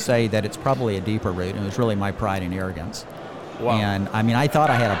have to say that it's probably a deeper root, and it was really my pride and arrogance. Wow. And I mean, I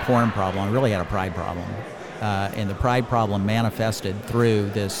thought I had a porn problem. I really had a pride problem. And the pride problem manifested through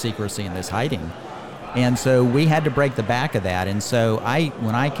this secrecy and this hiding. And so we had to break the back of that. And so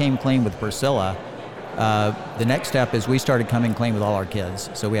when I came clean with Priscilla, the next step is we started coming clean with all our kids.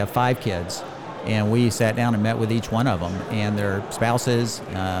 So we have 5 kids. And we sat down and met with each one of them and their spouses,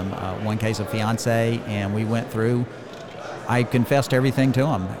 one case of fiance, and we went through. I confessed everything to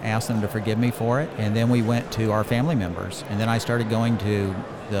them, asked them to forgive me for it, and then we went to our family members. And then I started going to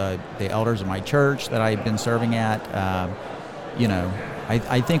the elders of my church that I had been serving at.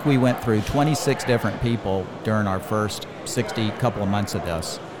 I think we went through 26 different people during our first 60 couple of months of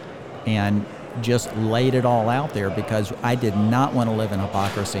this and just laid it all out there because I did not want to live in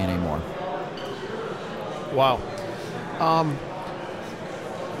hypocrisy anymore. Wow.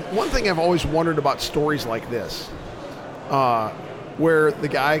 One thing I've always wondered about stories like this, where the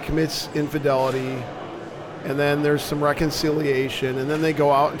guy commits infidelity, and then there's some reconciliation, and then they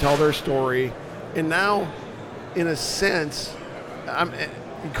go out and tell their story, and now, in a sense,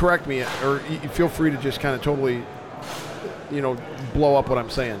 correct me, or you feel free to just kind of totally, blow up what I'm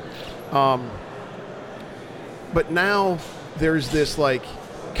saying. But now there's this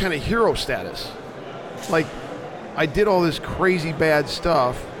kind of hero status. Like, I did all this crazy bad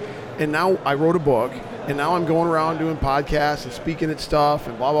stuff, and now I wrote a book, and now I'm going around doing podcasts and speaking at stuff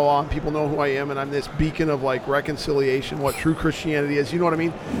and blah, blah, blah, and people know who I am, and I'm this beacon of reconciliation, what true Christianity is, you know what I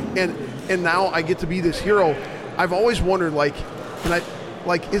mean? And now I get to be this hero. I've always wondered,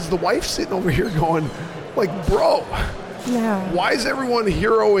 is the wife sitting over here going, bro, no. Why is everyone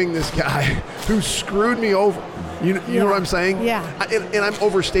heroing this guy who screwed me over? You know what I'm saying? Yeah. And I'm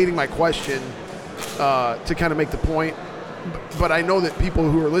overstating my question to kind of make the point, but I know that people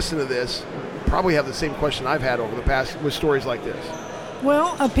who are listening to this probably have the same question I've had over the past with stories like this.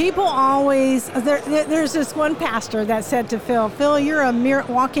 Well, people always, there's this one pastor that said to Phil, you're a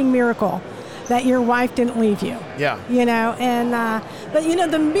walking miracle that your wife didn't leave you. Yeah. But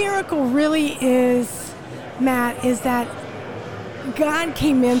the miracle really is, Matt, is that God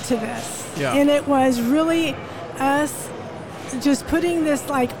came into this. Yeah. And it was really us just putting this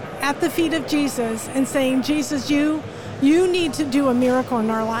at the feet of Jesus and saying, Jesus, you need to do a miracle in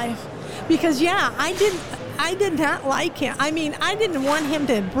our life. Because I did not like him. I mean, I didn't want him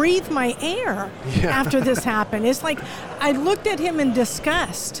to breathe my air after this happened. It's like I looked at him in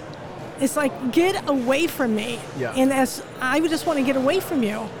disgust. It's like, get away from me. Yeah. And I would just want to get away from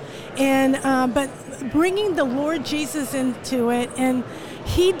you. And but bringing the Lord Jesus into it, and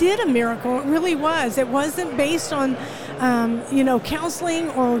he did a miracle. It really was. It wasn't based on, counseling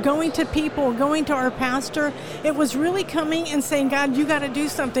or going to people or going to our pastor. It was really coming and saying, God, you got to do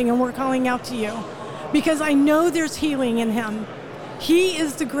something, and we're calling out to you. Because I know there's healing in him. He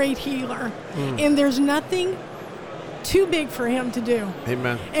is the great healer. And there's nothing too big for him to do.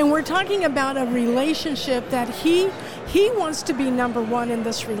 Amen. And we're talking about a relationship that he wants to be number one in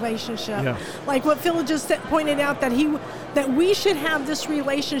this relationship. Yeah. Like what Phil just pointed out, that we should have this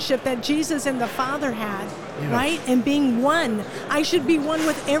relationship that Jesus and the Father had, right? And being one. I should be one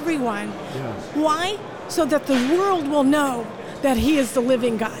with everyone. Yeah. Why? So that the world will know that he is the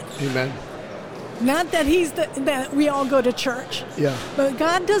living God. Amen. Not that that we all go to church. Yeah. But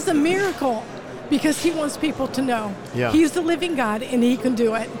God does a miracle because he wants people to know. Yeah. He's the living God, and he can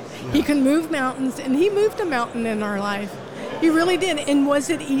do it. Yeah. He can move mountains, and he moved a mountain in our life. He really did. And was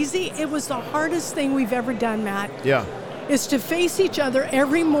it easy? It was the hardest thing we've ever done, Matt. Yeah. Is to face each other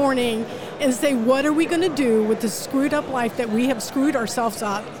every morning and say, what are we going to do with the screwed up life that we have screwed ourselves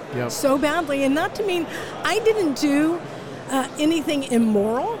up so badly? And not to mean I didn't do anything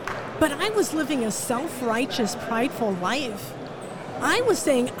immoral, but I was living a self-righteous, prideful life. I was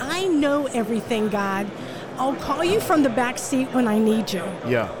saying, I know everything, God. I'll call you from the back seat when I need you.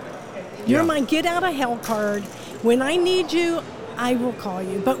 Yeah. You're my get out of hell card. When I need you, I will call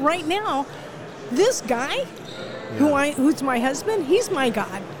you. But right now, this guy, who's my husband, he's my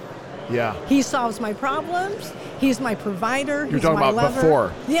God. Yeah. He solves my problems. He's my provider. You're talking about lover.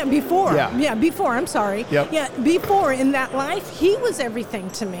 Before. Yeah, before. Yeah, before. I'm sorry. Yep. Yeah, before in that life, he was everything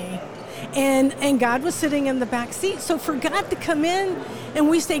to me. And God was sitting in the back seat. So for God to come in and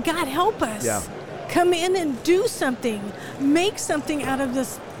we say, God, help us. Yeah. Come in and do something. Make something out of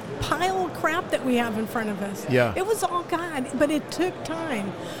this pile of crap that we have in front of us. Yeah. It was all God, but it took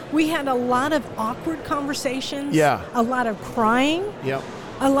time. We had a lot of awkward conversations. Yeah. A lot of crying. Yep.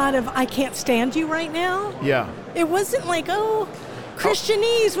 A lot of, I can't stand you right now. Yeah. It wasn't like,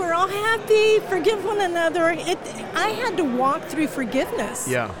 Christianese, we're all happy, forgive one another. I had to walk through forgiveness.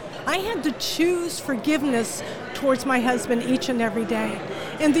 Yeah. I had to choose forgiveness towards my husband each and every day.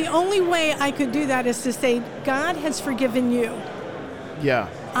 And the only way I could do that is to say, God has forgiven you. Yeah.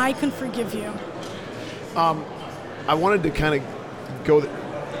 I can forgive you. I wanted to kind of go...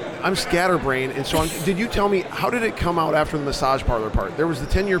 I'm scatterbrained, and so did you tell me, how did it come out after the massage parlor part? There was the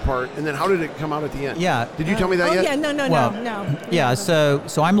 10-year part, and then how did it come out at the end? Yeah. Did you tell me that yet? Yeah, no. Yeah, so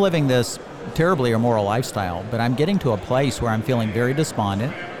I'm living this terribly immoral lifestyle, but I'm getting to a place where I'm feeling very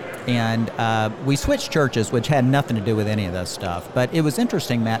despondent, and we switched churches, which had nothing to do with any of this stuff. But it was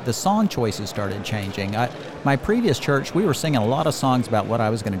interesting, Matt, the song choices started changing. My previous church, we were singing a lot of songs about what I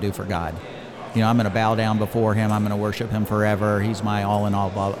was going to do for God. You know, I'm going to bow down before him. I'm going to worship him forever. He's my all in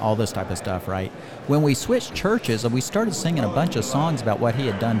all this type of stuff, right? When we switched churches, we started singing a bunch of songs about what he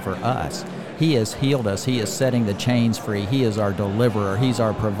had done for us. He has healed us. He is setting the chains free. He is our deliverer. He's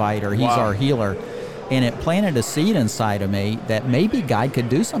our provider. He's our healer. And it planted a seed inside of me that maybe God could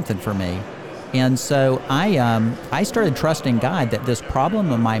do something for me. And so I started trusting God that this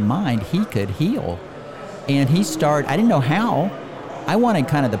problem in my mind, he could heal. And I didn't know how. I wanted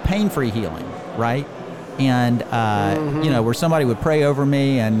kind of the pain-free healing, right? And, where somebody would pray over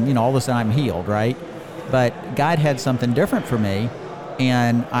me and, all of a sudden I'm healed, right? But God had something different for me.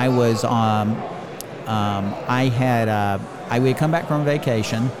 And I was, we had come back from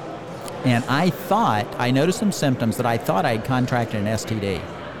vacation, and I noticed some symptoms that I thought I had contracted an STD.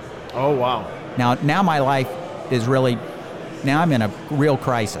 Oh, wow. Now my life is now I'm in a real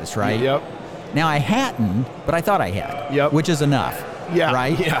crisis, right? Yep. Now I hadn't, but I thought I had. Yep. Which is enough. Yeah.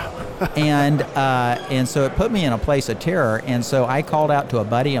 Right? Yeah. and so it put me in a place of terror. And so I called out to a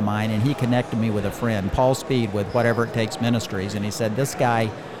buddy of mine, and he connected me with a friend, Paul Speed, with Whatever It Takes Ministries. And he said, this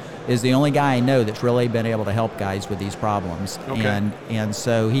guy is the only guy I know that's really been able to help guys with these problems. Okay. And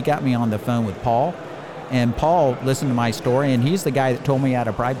so he got me on the phone with Paul. And Paul listened to my story, and he's the guy that told me I had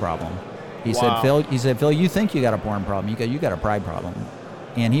a pride problem. He said, Phil, you think you got a porn problem. You got a pride problem.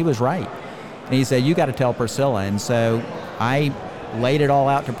 And he was right. And he said, you got to tell Priscilla. And so I laid it all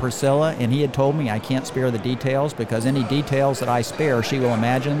out to Priscilla, and he had told me I can't spare the details, because any details that I spare, she will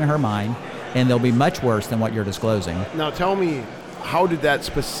imagine in her mind, and they'll be much worse than what you're disclosing. Now tell me, how did that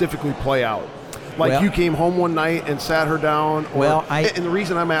specifically play out? Like, you came home one night and sat her down? And the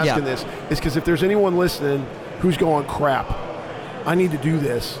reason I'm asking this is because if there's anyone listening who's going, crap, I need to do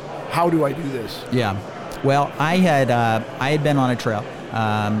this. How do I do this? Yeah. Well, I had been on a trip,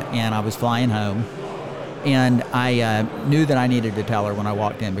 and I was flying home. And I knew that I needed to tell her when I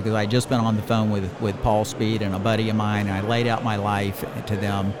walked in, because I had just been on the phone with Paul Speed and a buddy of mine, and I laid out my life to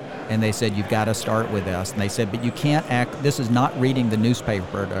them. And they said, you've got to start with us. And they said, but you can't act, this is not reading the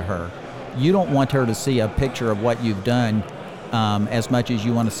newspaper to her. You don't want her to see a picture of what you've done as much as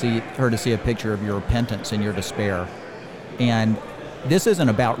you want to see her to see a picture of your repentance and your despair. And this isn't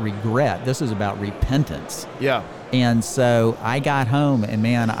about regret. This is about repentance. Yeah. And so I got home, and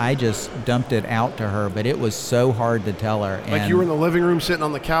man, I just dumped it out to her, but it was so hard to tell her. Like you were in the living room sitting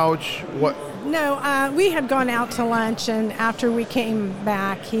on the couch? What? No, we had gone out to lunch, and after we came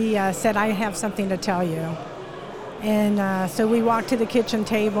back, he said, I have something to tell you. And so we walked to the kitchen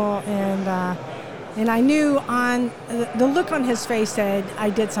table, and I knew on the look on his face said, I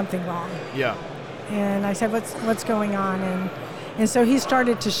did something wrong. Yeah. And I said, what's going on? And so he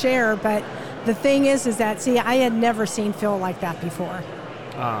started to share, but the thing is that, see, I had never seen Phil like that before,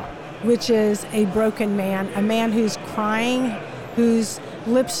 which is a broken man, a man who's crying, whose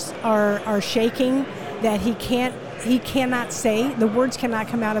lips are shaking, that he cannot say, the words cannot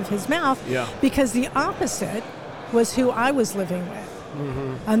come out of his mouth, because the opposite was who I was living with.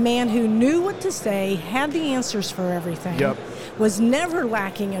 Mm-hmm. A man who knew what to say, had the answers for everything, was never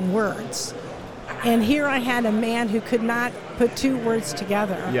lacking in words. And here I had a man who could not put two words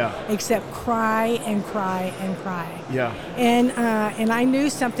together except cry and cry and cry. Yeah. And I knew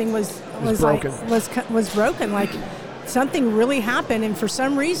something was broken. Was broken. Like something really happened, and for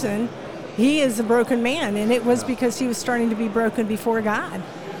some reason, he is a broken man, and it was because he was starting to be broken before God.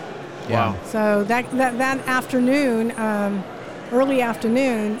 Wow. So that afternoon, early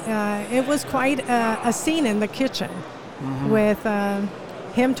afternoon, it was quite a scene in the kitchen with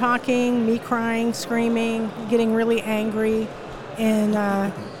him talking, me crying, screaming, getting really angry,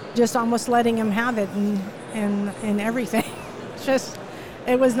 and just almost letting him have it and everything.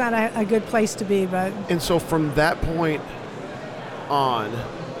 It was not a good place to be. But and so from that point on,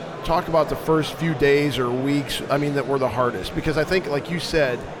 talk about the first few days or weeks, I mean, that were the hardest. Because I think, like you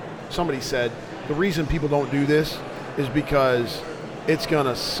said, somebody said, the reason people don't do this is because it's going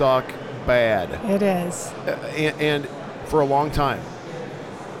to suck bad. It is. And for a long time.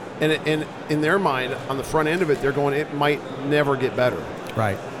 And in their mind, on the front end of it, they're going, it might never get better.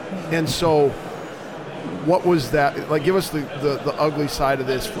 Right. And so what was that? Like, give us the ugly side of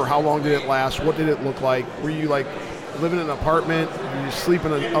this. For how long did it last? What did it look like? Were you, like, living in an apartment? Were you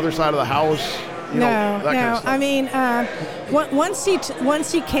sleeping on the other side of the house? No. Kind of stuff. I mean,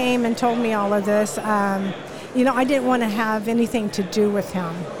 once he came and told me all of this, I didn't want to have anything to do with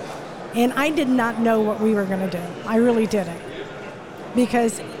him. And I did not know what we were going to do. I really didn't.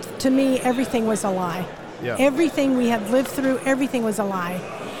 Because to me, everything was a lie. Yeah. Everything we had lived through, everything was a lie.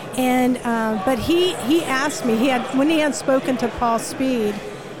 And but he asked me, when he had spoken to Paul Speed,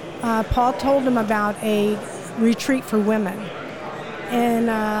 Paul told him about a retreat for women.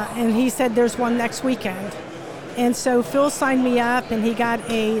 And he said there's one next weekend. And so Phil signed me up, and he got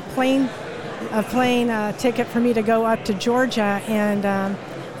a plane ticket for me to go up to Georgia. And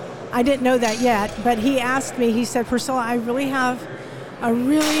I didn't know that yet, but he asked me, he said, Priscilla, I really have a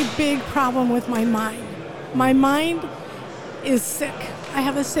really big problem with my mind. My mind is sick. I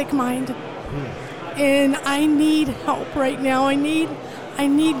have a sick mind. And I need help right now. I need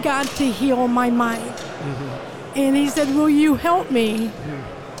God to heal my mind. Mm-hmm. And he said, will you help me?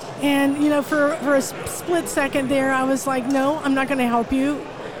 Mm-hmm. And, for a split second there, I was like, no, I'm not going to help you.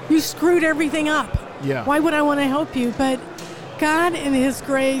 You screwed everything up. Yeah. Why would I want to help you? But God in his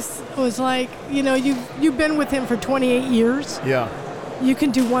grace was like, you've been with him for 28 years. Yeah. You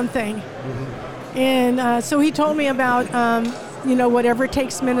can do one thing. Mm-hmm. And so he told me about, Whatever It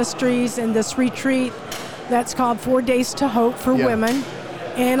Takes Ministries and this retreat that's called 4 Days to Hope for women.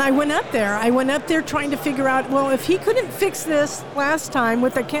 And I went up there trying to figure out, well, if he couldn't fix this last time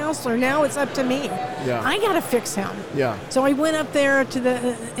with a counselor, now it's up to me. Yeah. I got to fix him. Yeah. So I went up there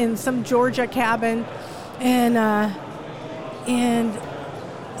in some Georgia cabin, and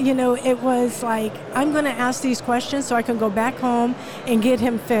it was like, I'm going to ask these questions so I can go back home and get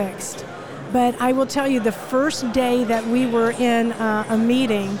him fixed. But I will tell you, the first day that we were in a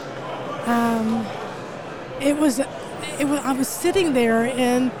meeting, I was sitting there,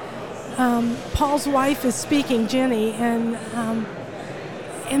 and Paul's wife is speaking, Jenny, and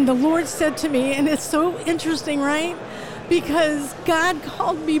the Lord said to me, and it's so interesting, right? Because God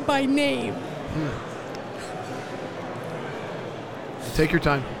called me by name. Take your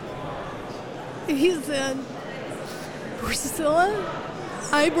time. He said, Priscilla,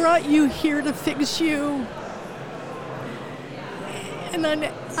 I brought you here to fix you. And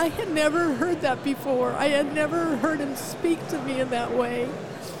I had never heard that before. I had never heard him speak to me in that way.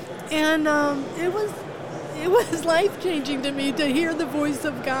 And it was life-changing to me to hear the voice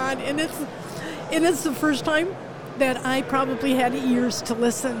of God. And it's the first time that I probably had ears to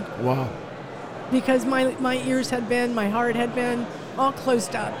listen. Wow. Because my ears had been, my heart had been all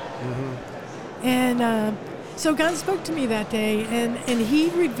closed up. Mm-hmm. And so God spoke to me that day, and he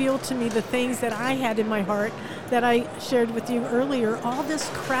revealed to me the things that I had in my heart that I shared with you earlier. All this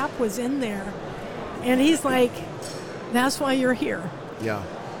crap was in there. And he's like, that's why you're here. Yeah.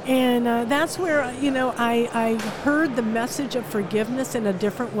 And that's where, I heard the message of forgiveness in a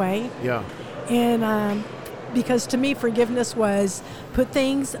different way. Yeah. And because to me, forgiveness was put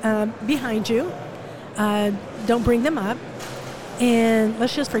things behind you, don't bring them up, and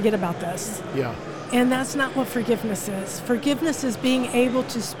let's just forget about this. Yeah. And that's not what forgiveness is. Forgiveness is being able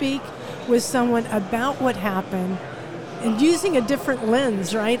to speak with someone about what happened and using a different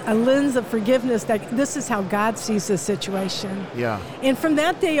lens, right? A lens of forgiveness, that this is how God sees the situation. Yeah. And from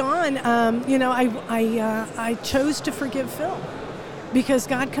that day on, I chose to forgive Phil because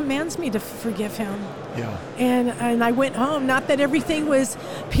God commands me to forgive him. Yeah. And I went home. Not that everything was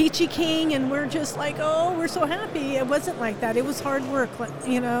peachy keen and we're just like, oh, we're so happy. It wasn't like that. It was hard work,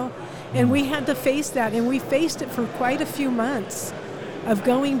 and we had to face that. And we faced it for quite a few months of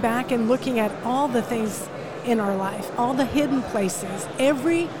going back and looking at all the things in our life, all the hidden places.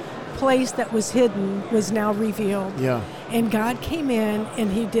 Every place that was hidden was now revealed. Yeah. And God came in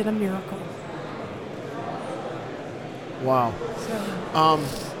and he did a miracle. Wow. So.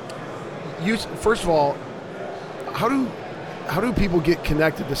 First of all, how do people get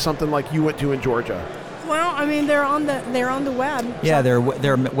connected to something like you went to in Georgia? Well, I mean, they're on the web. Yeah, their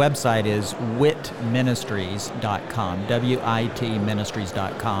website is witministries.com,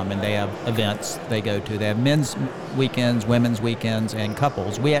 WITministries.com, and they have events they go to. They have men's weekends, women's weekends, and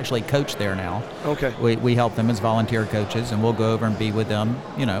couples. We actually coach there now. Okay. We help them as volunteer coaches, and we'll go over and be with them,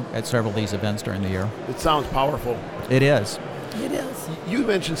 at several of these events during the year. It sounds powerful. It is. It is. You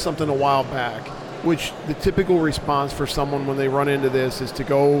mentioned something a while back, which the typical response for someone when they run into this is to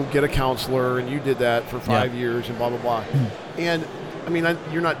go get a counselor, and you did that for 5 years and blah, blah, blah. And, I mean,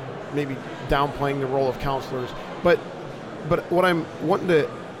 you're not maybe downplaying the role of counselors, but what I'm wanting to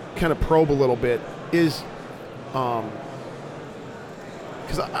kind of probe a little bit is, because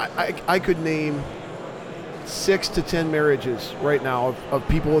I could name 6 to 10 marriages right now of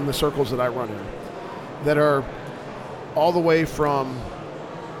people in the circles that I run in that are all the way from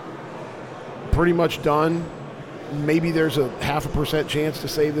pretty much done, maybe there's a 0.5% chance to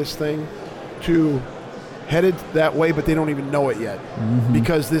save this thing, to headed that way, but they don't even know it yet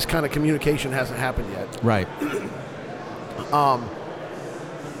because this kind of communication hasn't happened yet. Right.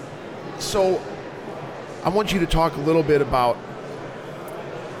 So I want you to talk a little bit about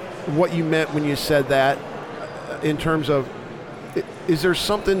what you meant when you said that, in terms of, is there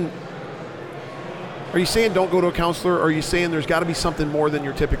something, are you saying don't go to a counselor, or are you saying there's got to be something more than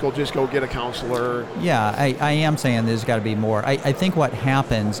your typical just go get a counselor? Yeah, I am saying there's got to be more. I think what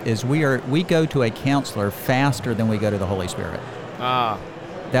happens is we go to a counselor faster than we go to the Holy Spirit.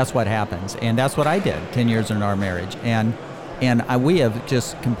 That's what happens, and that's what I did 10 years in our marriage, and we have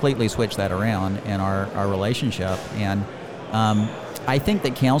just completely switched that around in our relationship, and I think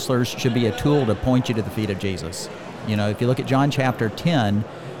that counselors should be a tool to point you to the feet of Jesus. If you look at John chapter 10,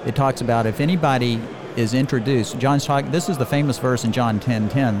 it talks about if anybody is introduced. This is the famous verse in John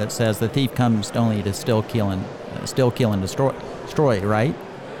 10:10 that says the thief comes only to steal, kill, and destroy, right?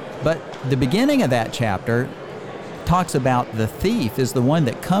 But the beginning of that chapter talks about the thief is the one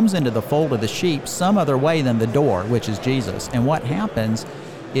that comes into the fold of the sheep some other way than the door, which is Jesus. And what happens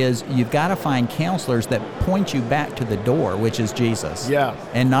is you've got to find counselors that point you back to the door, which is Jesus. Yeah.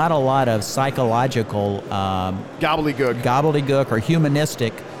 And not a lot of psychological gobbledygook or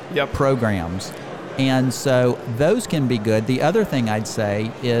humanistic programs. And so those can be good. The other thing I'd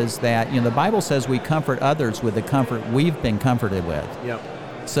say is that, the Bible says we comfort others with the comfort we've been comforted with. Yep.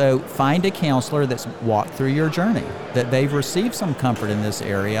 So find a counselor that's walked through your journey, that they've received some comfort in this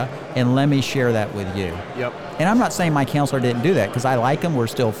area, and let me share that with you. Yep. And I'm not saying my counselor didn't do that, because I like him. We're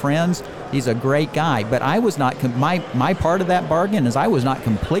still friends. He's a great guy. But I was not, my part of that bargain is I was not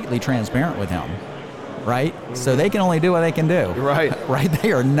completely transparent with him. Right? So they can only do what they can do. Right. Right?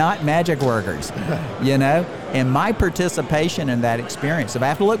 They are not magic workers, And my participation in that experience, if I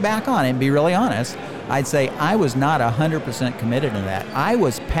have to look back on it and be really honest, I'd say I was not 100% committed in that. I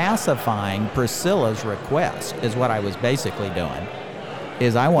was pacifying Priscilla's request is what I was basically doing.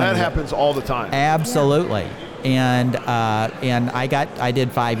 That happens all the time. Absolutely. And I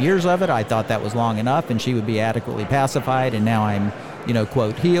did 5 years of it. I thought that was long enough, and she would be adequately pacified, and now I'm,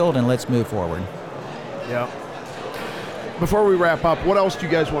 quote, healed, and let's move forward. Yeah. Before we wrap up, what else do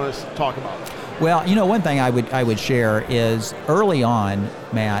you guys want to talk about? Well, one thing I would share is early on,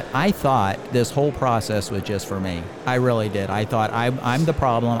 Matt, I thought this whole process was just for me. I really did. I thought I'm the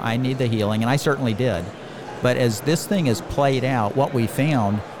problem. I need the healing, and I certainly did. But as this thing has played out, what we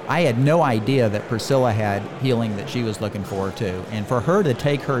found, I had no idea that Priscilla had healing that she was looking for too. And for her to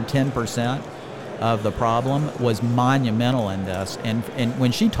take her 10% of the problem was monumental in this. And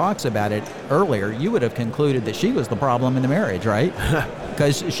when she talks about it earlier, you would have concluded that she was the problem in the marriage, right?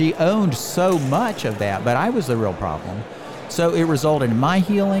 Because she owned so much of that, but I was the real problem. So it resulted in my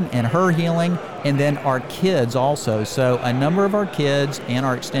healing and her healing, and then our kids also. So a number of our kids and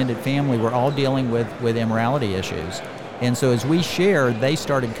our extended family were all dealing with immorality issues. And so as we shared, they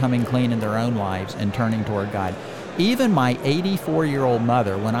started coming clean in their own lives and turning toward God. Even my 84-year-old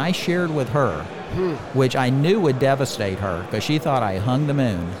mother, when I shared with her, which I knew would devastate her because she thought I hung the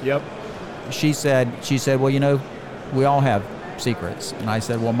moon. Yep. She said, well, we all have secrets. And I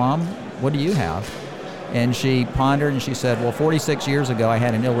said, well, Mom, what do you have? And she pondered and she said, well, 46 years ago, I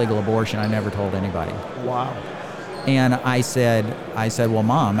had an illegal abortion. I never told anybody. Wow. And I said, well,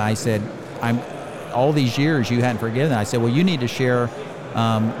 Mom, I'm all these years you hadn't forgiven. I said, well, you need to share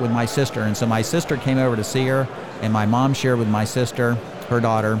with my sister. And so my sister came over to see her, and my mom shared with my sister, her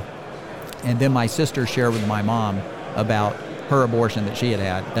daughter, and then my sister shared with my mom about her abortion that she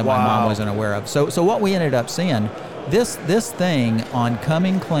had that my mom wasn't aware of. So what we ended up seeing, this thing on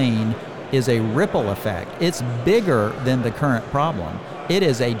coming clean is a ripple effect. It's bigger than the current problem. It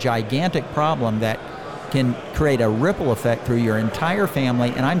is a gigantic problem that can create a ripple effect through your entire family,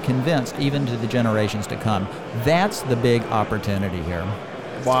 and I'm convinced even to the generations to come. That's the big opportunity here.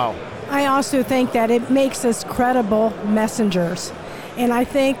 Wow. I also think that it makes us credible messengers. And I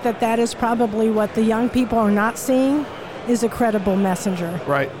think that is probably what the young people are not seeing, is a credible messenger.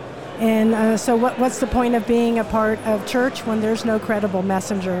 Right. And so what's the point of being a part of church when there's no credible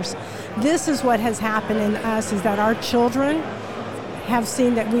messengers? This is what has happened in us, is that our children have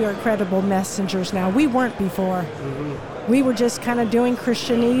seen that we are credible messengers now. We weren't before. Mm-hmm. We were just kind of doing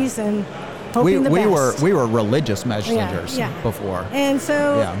Christianese and hoping the best. We were religious messengers before. And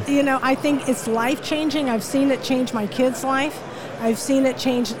so, I think it's life-changing. I've seen it change my kids' life. I've seen it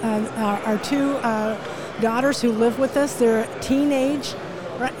change our two daughters who live with us. They're teenage,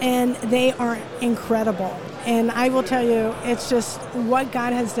 and they are incredible. And I will tell you, it's just what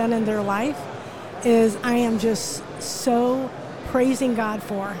God has done in their life is I am just so praising God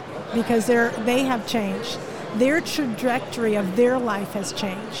for, because they have changed. Their trajectory of their life has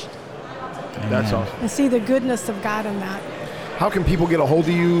changed. That's awesome. And see the goodness of God in that. How can people get a hold of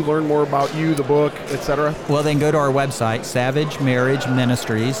you, learn more about you, the book, etc.? Well, they can go to our website,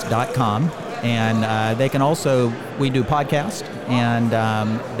 savagemarriageministries.com, and they can also, we do podcasts, and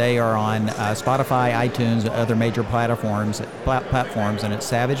they are on Spotify, iTunes, other major platforms, and it's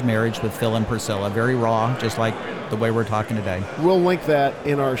Savage Marriage with Phil and Priscilla. Very raw, just like the way we're talking today. We'll link that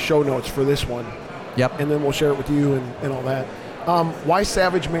in our show notes for this one. Yep. And then we'll share it with you and all that. Why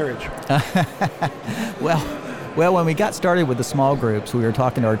Savage Marriage? Well, when we got started with the small groups, we were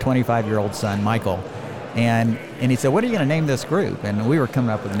talking to our 25-year-old son, Michael, and he said, what are you going to name this group? And we were coming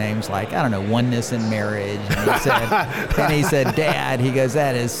up with names like, I don't know, Oneness in Marriage. And he said, Dad, he goes,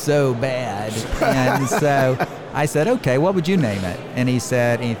 that is so bad. And so I said, okay, what would you name it? And he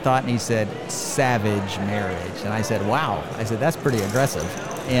said, and he thought, and he said, Savage Marriage. And I said, wow. I said, that's pretty aggressive.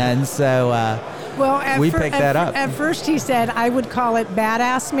 And so we picked that up. At first he said, I would call it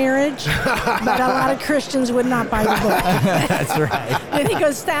Badass Marriage, but a lot of Christians would not buy the book. That's right. And he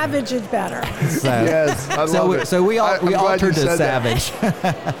goes, Savage is better. So, yes, I love it. So we altered to Savage.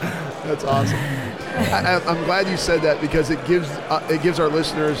 That's awesome. I'm glad you said that, because it gives our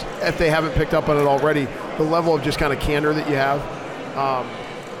listeners, if they haven't picked up on it already, the level of just kind of candor that you have,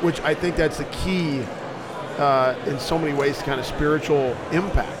 which I think that's the key in so many ways to kind of spiritual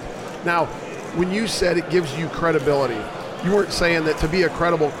impact. Now, when you said it gives you credibility, you weren't saying that to be a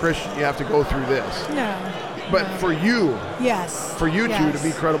credible Christian, you have to go through this. No. But for you, yes, for you two to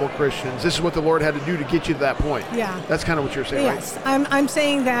be credible Christians, this is what the Lord had to do to get you to that point. Yeah. That's kind of what you're saying, yes. right? I'm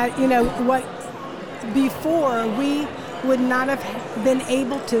saying that, what before we would not have been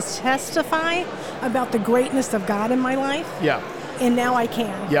able to testify about the greatness of God in my life. Yeah. And now I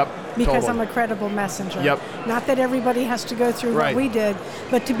can. Yep. Because totally. I'm a credible messenger. Yep. Not that everybody has to go through what we did,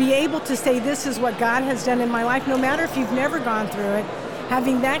 but to be able to say this is what God has done in my life, no matter if you've never gone through it,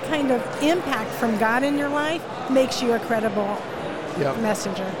 having that kind of impact from God in your life makes you a credible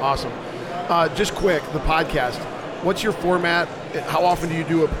messenger. Awesome. Just quick, the podcast. What's your format? How often do you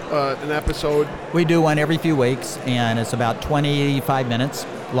do an episode? We do one every few weeks, and it's about 25 minutes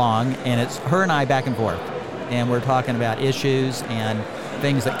long, and it's her and I back and forth. And we're talking about issues, and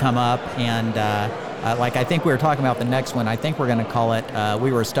things that come up, and like I think we were talking about the next one. I think we're going to call it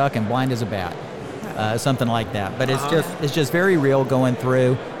 "We Were Stuck and Blind as a Bat," something like that. But it's just very real going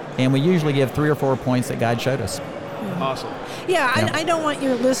through, and we usually give 3 or 4 points that God showed us. Awesome. Yeah, I don't want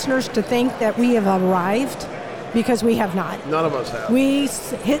your listeners to think that we have arrived, because we have not. None of us have. We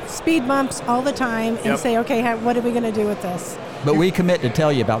hit speed bumps all the time and say, okay, what are we going to do with this? But we commit to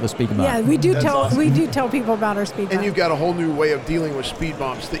tell you about the speed bump. Yeah, we do tell people about our speed bumps. And you've got a whole new way of dealing with speed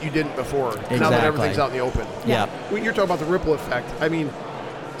bumps that you didn't before. Exactly. Now that everything's out in the open. Yeah. When you're talking about the ripple effect, I mean,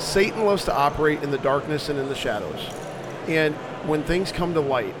 Satan loves to operate in the darkness and in the shadows. And when things come to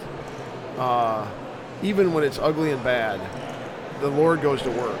light, even when it's ugly and bad, the Lord goes to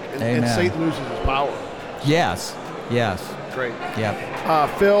work. And Satan loses his power. Yes. Great. Yep.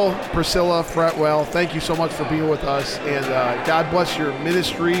 Phil, Priscilla, Fretwell, thank you so much for being with us. And God bless your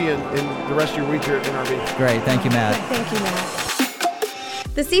ministry and the rest of your week here at NRV. Great. Thank you, Matt. Thank you, Matt.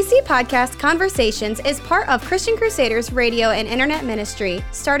 The CC Podcast Conversations is part of Christian Crusaders radio and internet ministry,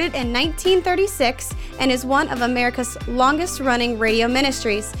 started in 1936 and is one of America's longest-running radio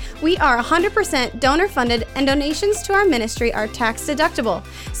ministries. We are 100% donor-funded, and donations to our ministry are tax-deductible.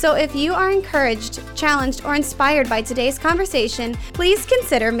 So if you are encouraged, challenged, or inspired by today's conversation, please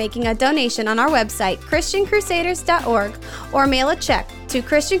consider making a donation on our website, christiancrusaders.org, or mail a check to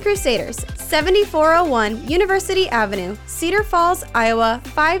Christian Crusaders, 7401 University Avenue, Cedar Falls, Iowa,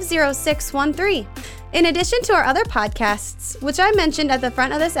 50613. In addition to our other podcasts, which I mentioned at the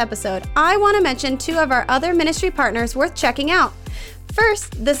front of this episode, I want to mention 2 of our other ministry partners worth checking out.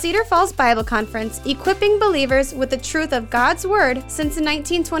 First, the Cedar Falls Bible Conference, equipping believers with the truth of God's Word since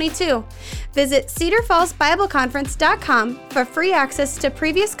 1922. Visit cedarfallsbibleconference.com for free access to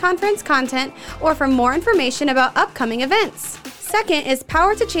previous conference content or for more information about upcoming events. Second is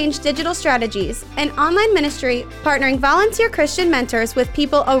Power to Change Digital Strategies, an online ministry partnering volunteer Christian mentors with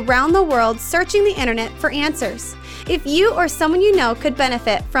people around the world searching the internet for answers. If you or someone you know could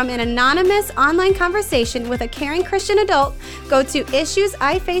benefit from an anonymous online conversation with a caring Christian adult, go to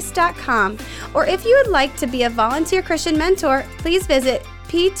issuesiface.com. Or if you would like to be a volunteer Christian mentor, please visit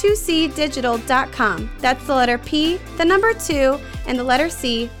p2cdigital.com. That's the letter P, the number 2, and the letter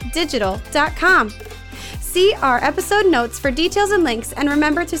C, digital.com. See our episode notes for details and links, and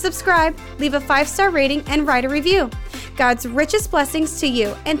remember to subscribe, leave a 5-star rating, and write a review. God's richest blessings to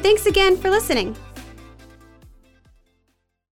you, and thanks again for listening.